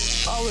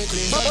 How we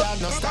clean, so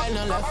dog, no style,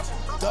 no left.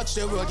 Touch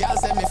the road, y'all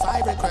send me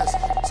 5 requests.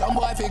 Some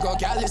boy figure,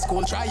 y'all is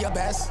cool, try your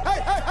best.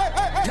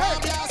 Now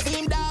blast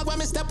him dog when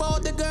me step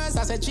out the girls,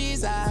 I said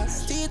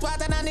Jesus. Teeth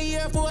whiter than the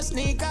Air Force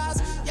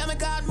sneakers. Yeah, me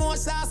got more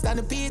sauce than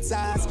the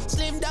pizzas.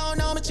 Slim down,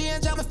 now me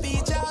change all my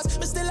features.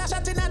 Me still a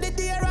shotting at the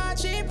deer and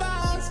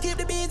cheapers. Keep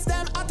the beats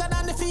them hotter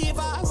than the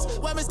fevers.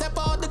 When me step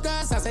out the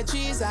girls, I said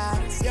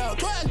Jesus. Yo,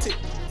 20,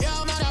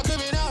 yo man a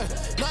criminal.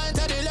 9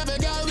 to the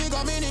 11, girl we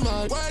go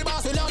minimal. World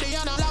boss we loud the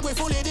analog, we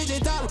fully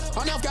digital.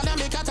 Enough girl them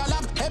be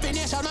catalog, every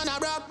nation man a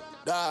rap.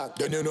 Dog.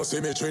 Then you know see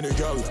me train a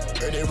girl.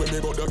 Anyway me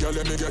but the girl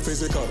let me get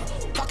physical.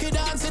 Cocky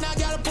dancing a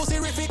girl pussy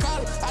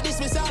rifical. A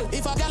dismissal,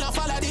 if a girl a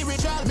follow the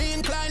ritual. Me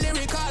incline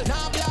lyrical,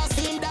 now blast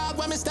him dog.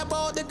 When me step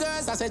out the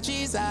girls, I said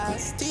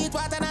Jesus. Teeth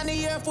whiter than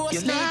the Air Force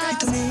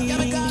sneakers. Like me. Yeah,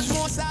 me got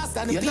more sauce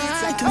than the pizza.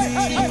 Like me.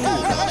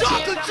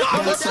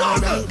 That's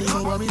alright,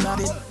 don't worry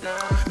about it.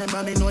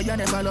 Remember me know you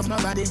never love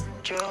nobody.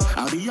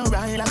 I'll be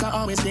alright like I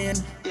always been.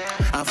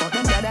 I fuck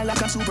them gather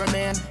like a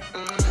Superman.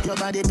 Your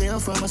body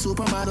built from a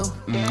supermodel.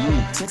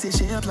 Sexy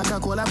shape like a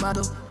cola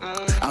model.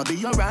 I'll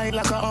be alright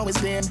like I always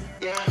been.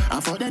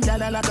 I fuck them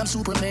gather like I'm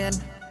Superman.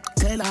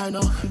 tell her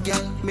no.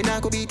 Girl, me nah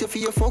go beat you for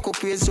your fuck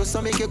up ways. Just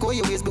to make you go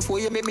your ways before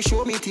you make me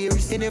show me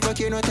tears. You never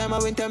care no time I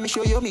went and me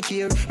show you me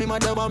care. Me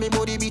mother want me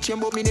body bitch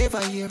but me never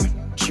hear.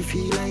 She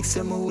feel like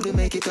some mood to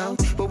make it out.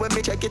 But when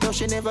me check it out,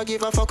 she never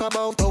give a fuck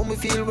about how me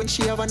feel when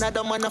she have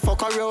another man to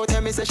fuck her out.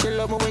 Tell me say she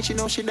love me when she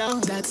know she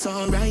down. That's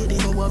alright,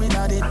 don't worry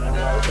about it.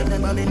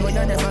 Remember me know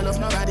you never love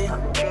nobody.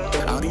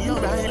 I'll be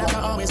alright like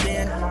I always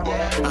been.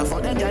 I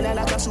fuck them girl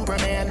like a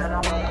Superman.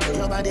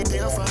 Your body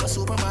built for a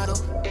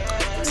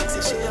supermodel.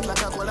 Sexy shape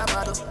like a cola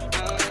bottle.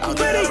 I'll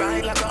be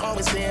alright like I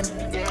always been.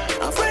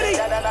 I fuck them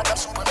girl like a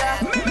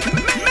Superman.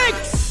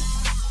 Mix!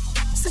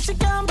 So she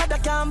can't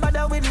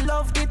bother with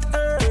love it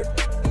hurt.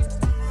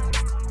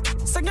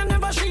 So you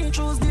never she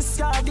choose this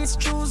guy, this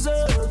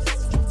chooser.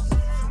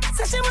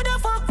 So she woulda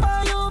fuck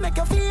for you, make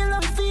you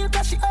feel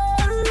cause she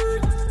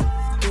hurt.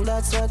 Well,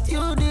 that's what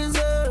you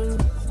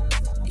deserve,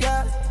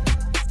 yeah.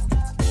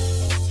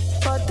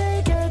 But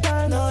take your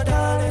time, no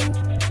darling.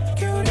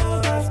 You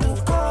don't have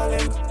to call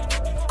him.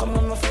 Come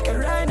on, my fucking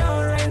right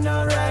now, right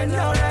now, right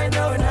now, right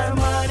now in the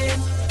morning.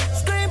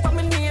 Scream for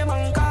my name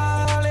and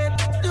call it.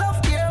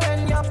 Love you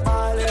when you're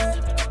falling.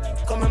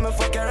 Come on, my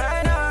fucking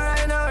right now,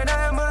 right now in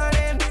the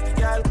morning.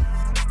 Girl,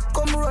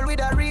 come roll with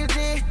a real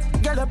G.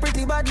 Girl, a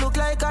pretty bad look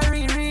like a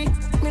Riri.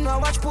 Me no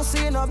watch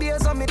pussy, no beer,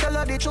 so me tell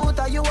her the truth,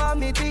 or you want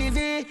me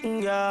TV.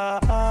 Girl,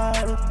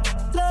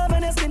 love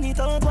and a skinny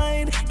tongue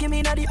wine. Give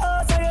me the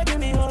outside, you give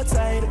me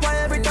outside. Why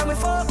every time we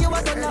fuck you,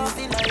 I don't know,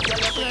 feel like you're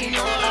playing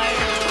no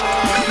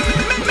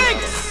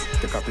mix.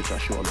 Take a picture,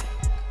 show me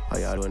how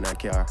you alone in a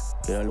car.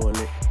 You not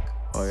lonely,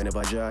 or you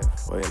never drive,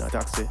 or you in a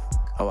taxi.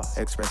 Our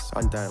express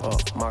on time, oh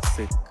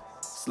maxi.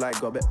 Slide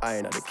go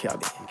behind at the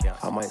cabin.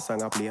 I might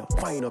sing a play,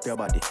 wind up your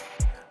body.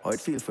 How it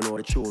feel for know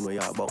the tune where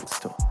you bounce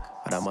to.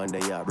 And a man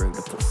there, you bring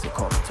the pussy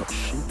come touch.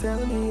 She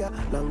tell me a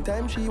long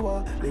time she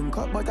want link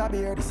up, but I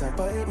bear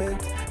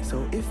disappointment.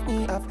 So if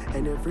me have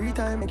any free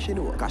time, make she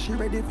know, cause she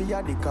ready for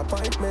your dick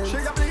appointment. She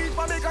a bleed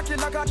for make a kill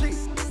like a G.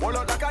 Roll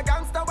out like a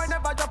gangster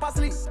whenever drop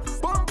asleep.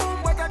 Boom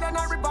boom, wetter than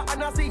a river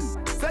and a sea.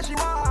 Say she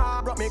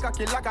want rock make a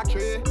kill like a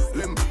tree.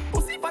 Limb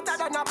pussy fatter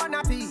than a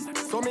banana.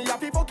 So me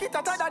happy fuck it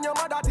hotter than your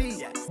mother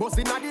tea. Bust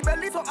inna the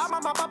belly so I'm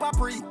a papa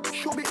free.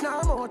 Show it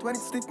now out when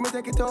it stick me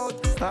take it out.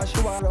 Cause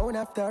she want round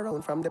after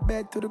round from the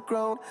bed to the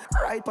ground.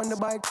 Right on the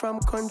bike from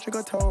country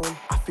go town.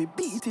 I feel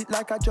beat it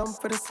like I jump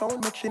for the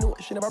sound. Make she know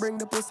she never bring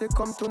the pussy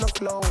come to no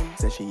clown.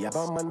 Say she have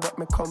a man but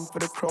me come for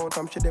the crown.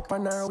 From she dip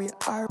on her way,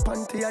 her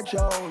panty a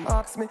drown.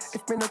 Ask me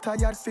if me not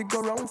tired,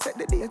 figure round. Set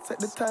the date, set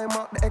the time,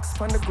 mark the X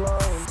on the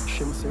ground.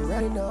 She must be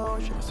ready now,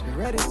 she must be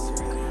ready.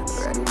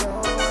 Ready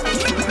now.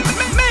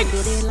 Do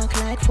they look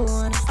like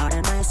phone? Out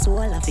of my soul,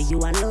 I feel you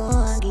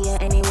alone. Yeah,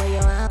 anywhere you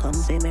are, come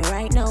see me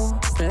right now.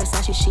 First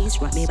as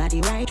she's wrap me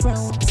body right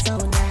round. So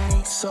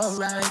nice, so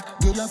right.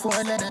 Give your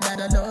phone letter that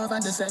the love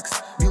and the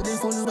sex.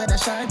 Beautiful weather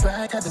shine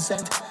bright, heaven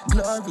sent.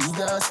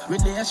 Glorious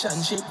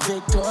relationship,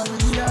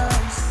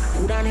 victorious.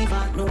 Coulda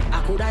never, no,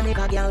 I coulda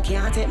never. Girl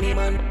can't take me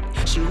man.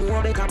 She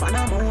know back up on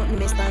a mountain,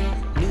 me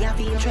stand. Me a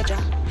feel treasure.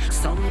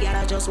 Some girl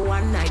are just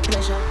one night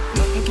pleasure.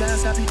 Nothing can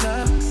stop it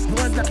up. No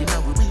one blocking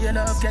up, we real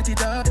love, get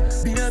it up.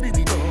 Baby,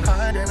 we go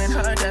harder and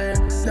harder.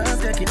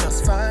 Love taking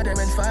us farther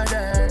and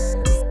farther.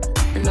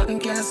 Nothing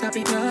can stop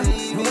it up.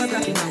 No one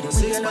blocking up, we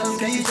real love,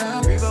 get it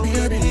up.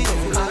 Baby, we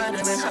go harder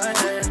and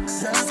harder.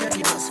 Love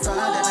taking us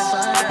farther and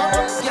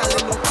farther. Girl, you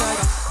look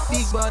tired.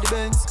 Big body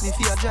Benz, me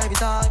fear drive it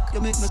hard. You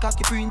make me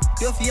cocky print,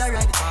 you fear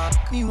ride it hard.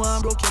 Me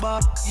want broke your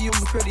back, give you my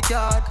credit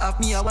card. Have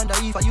me, I wonder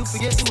if you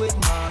forget the wedding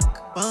man.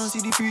 Want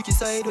see the freaky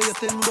side where you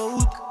tell me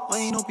about.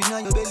 Wind up in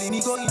your belly, me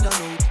go in and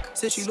out.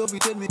 Say she love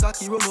it, tell me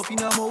cocky run up in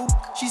her mouth.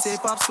 She say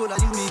pops cola,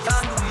 you me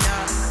can't do me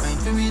now.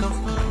 Wine for me now,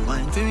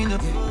 wine for me now,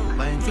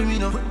 wine for me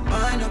now.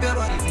 Wine up your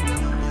body for me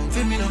now, wine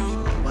for me now,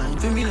 wine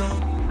for me now,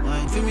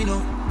 wine for me now.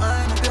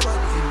 Wine up your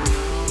body for me now.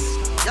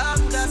 Yeah,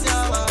 that's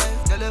your wife.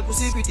 Tell her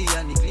pussy pretty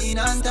and clean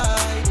and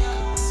tight.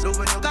 Love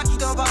when you cock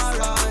it up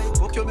alright.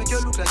 Hope you make you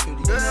look like you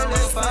the girl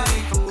that's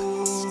fine.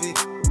 Move it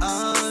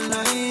all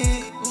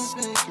night.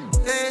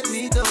 Let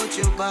me touch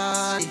your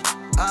body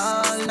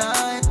all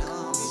night.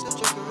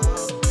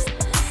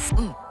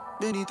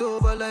 Bend it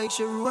over like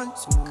she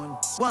runs.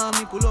 Want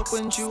me pull up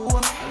when she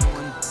want.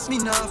 Me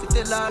now fi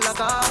tell her like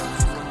a.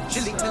 She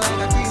lick me like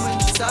a cream when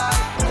she sigh.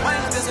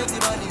 Wind up your sexy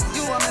body,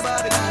 you want me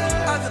Babylon.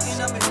 Have you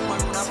in a me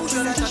woman, I push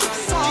her like a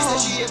trolley. She say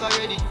she ever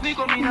ready, me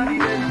come in a the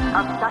belly.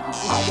 I'm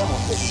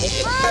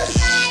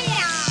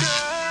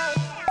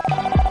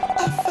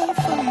I fell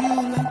for you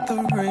like the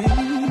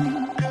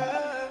rain.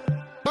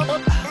 I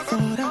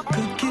thought I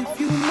could give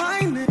you my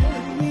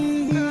name.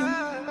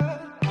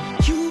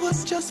 You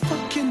was just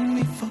fucking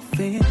me for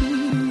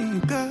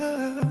fame,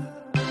 girl.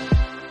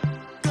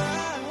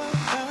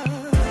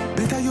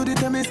 Better you did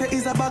tell me say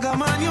it's a bagger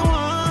man you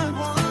want.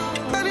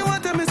 Then you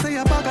want tell me say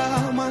a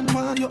bagger man.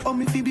 You owe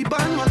me fi be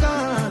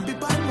bandwagon.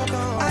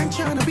 I'm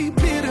tryna be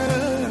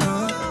bitter.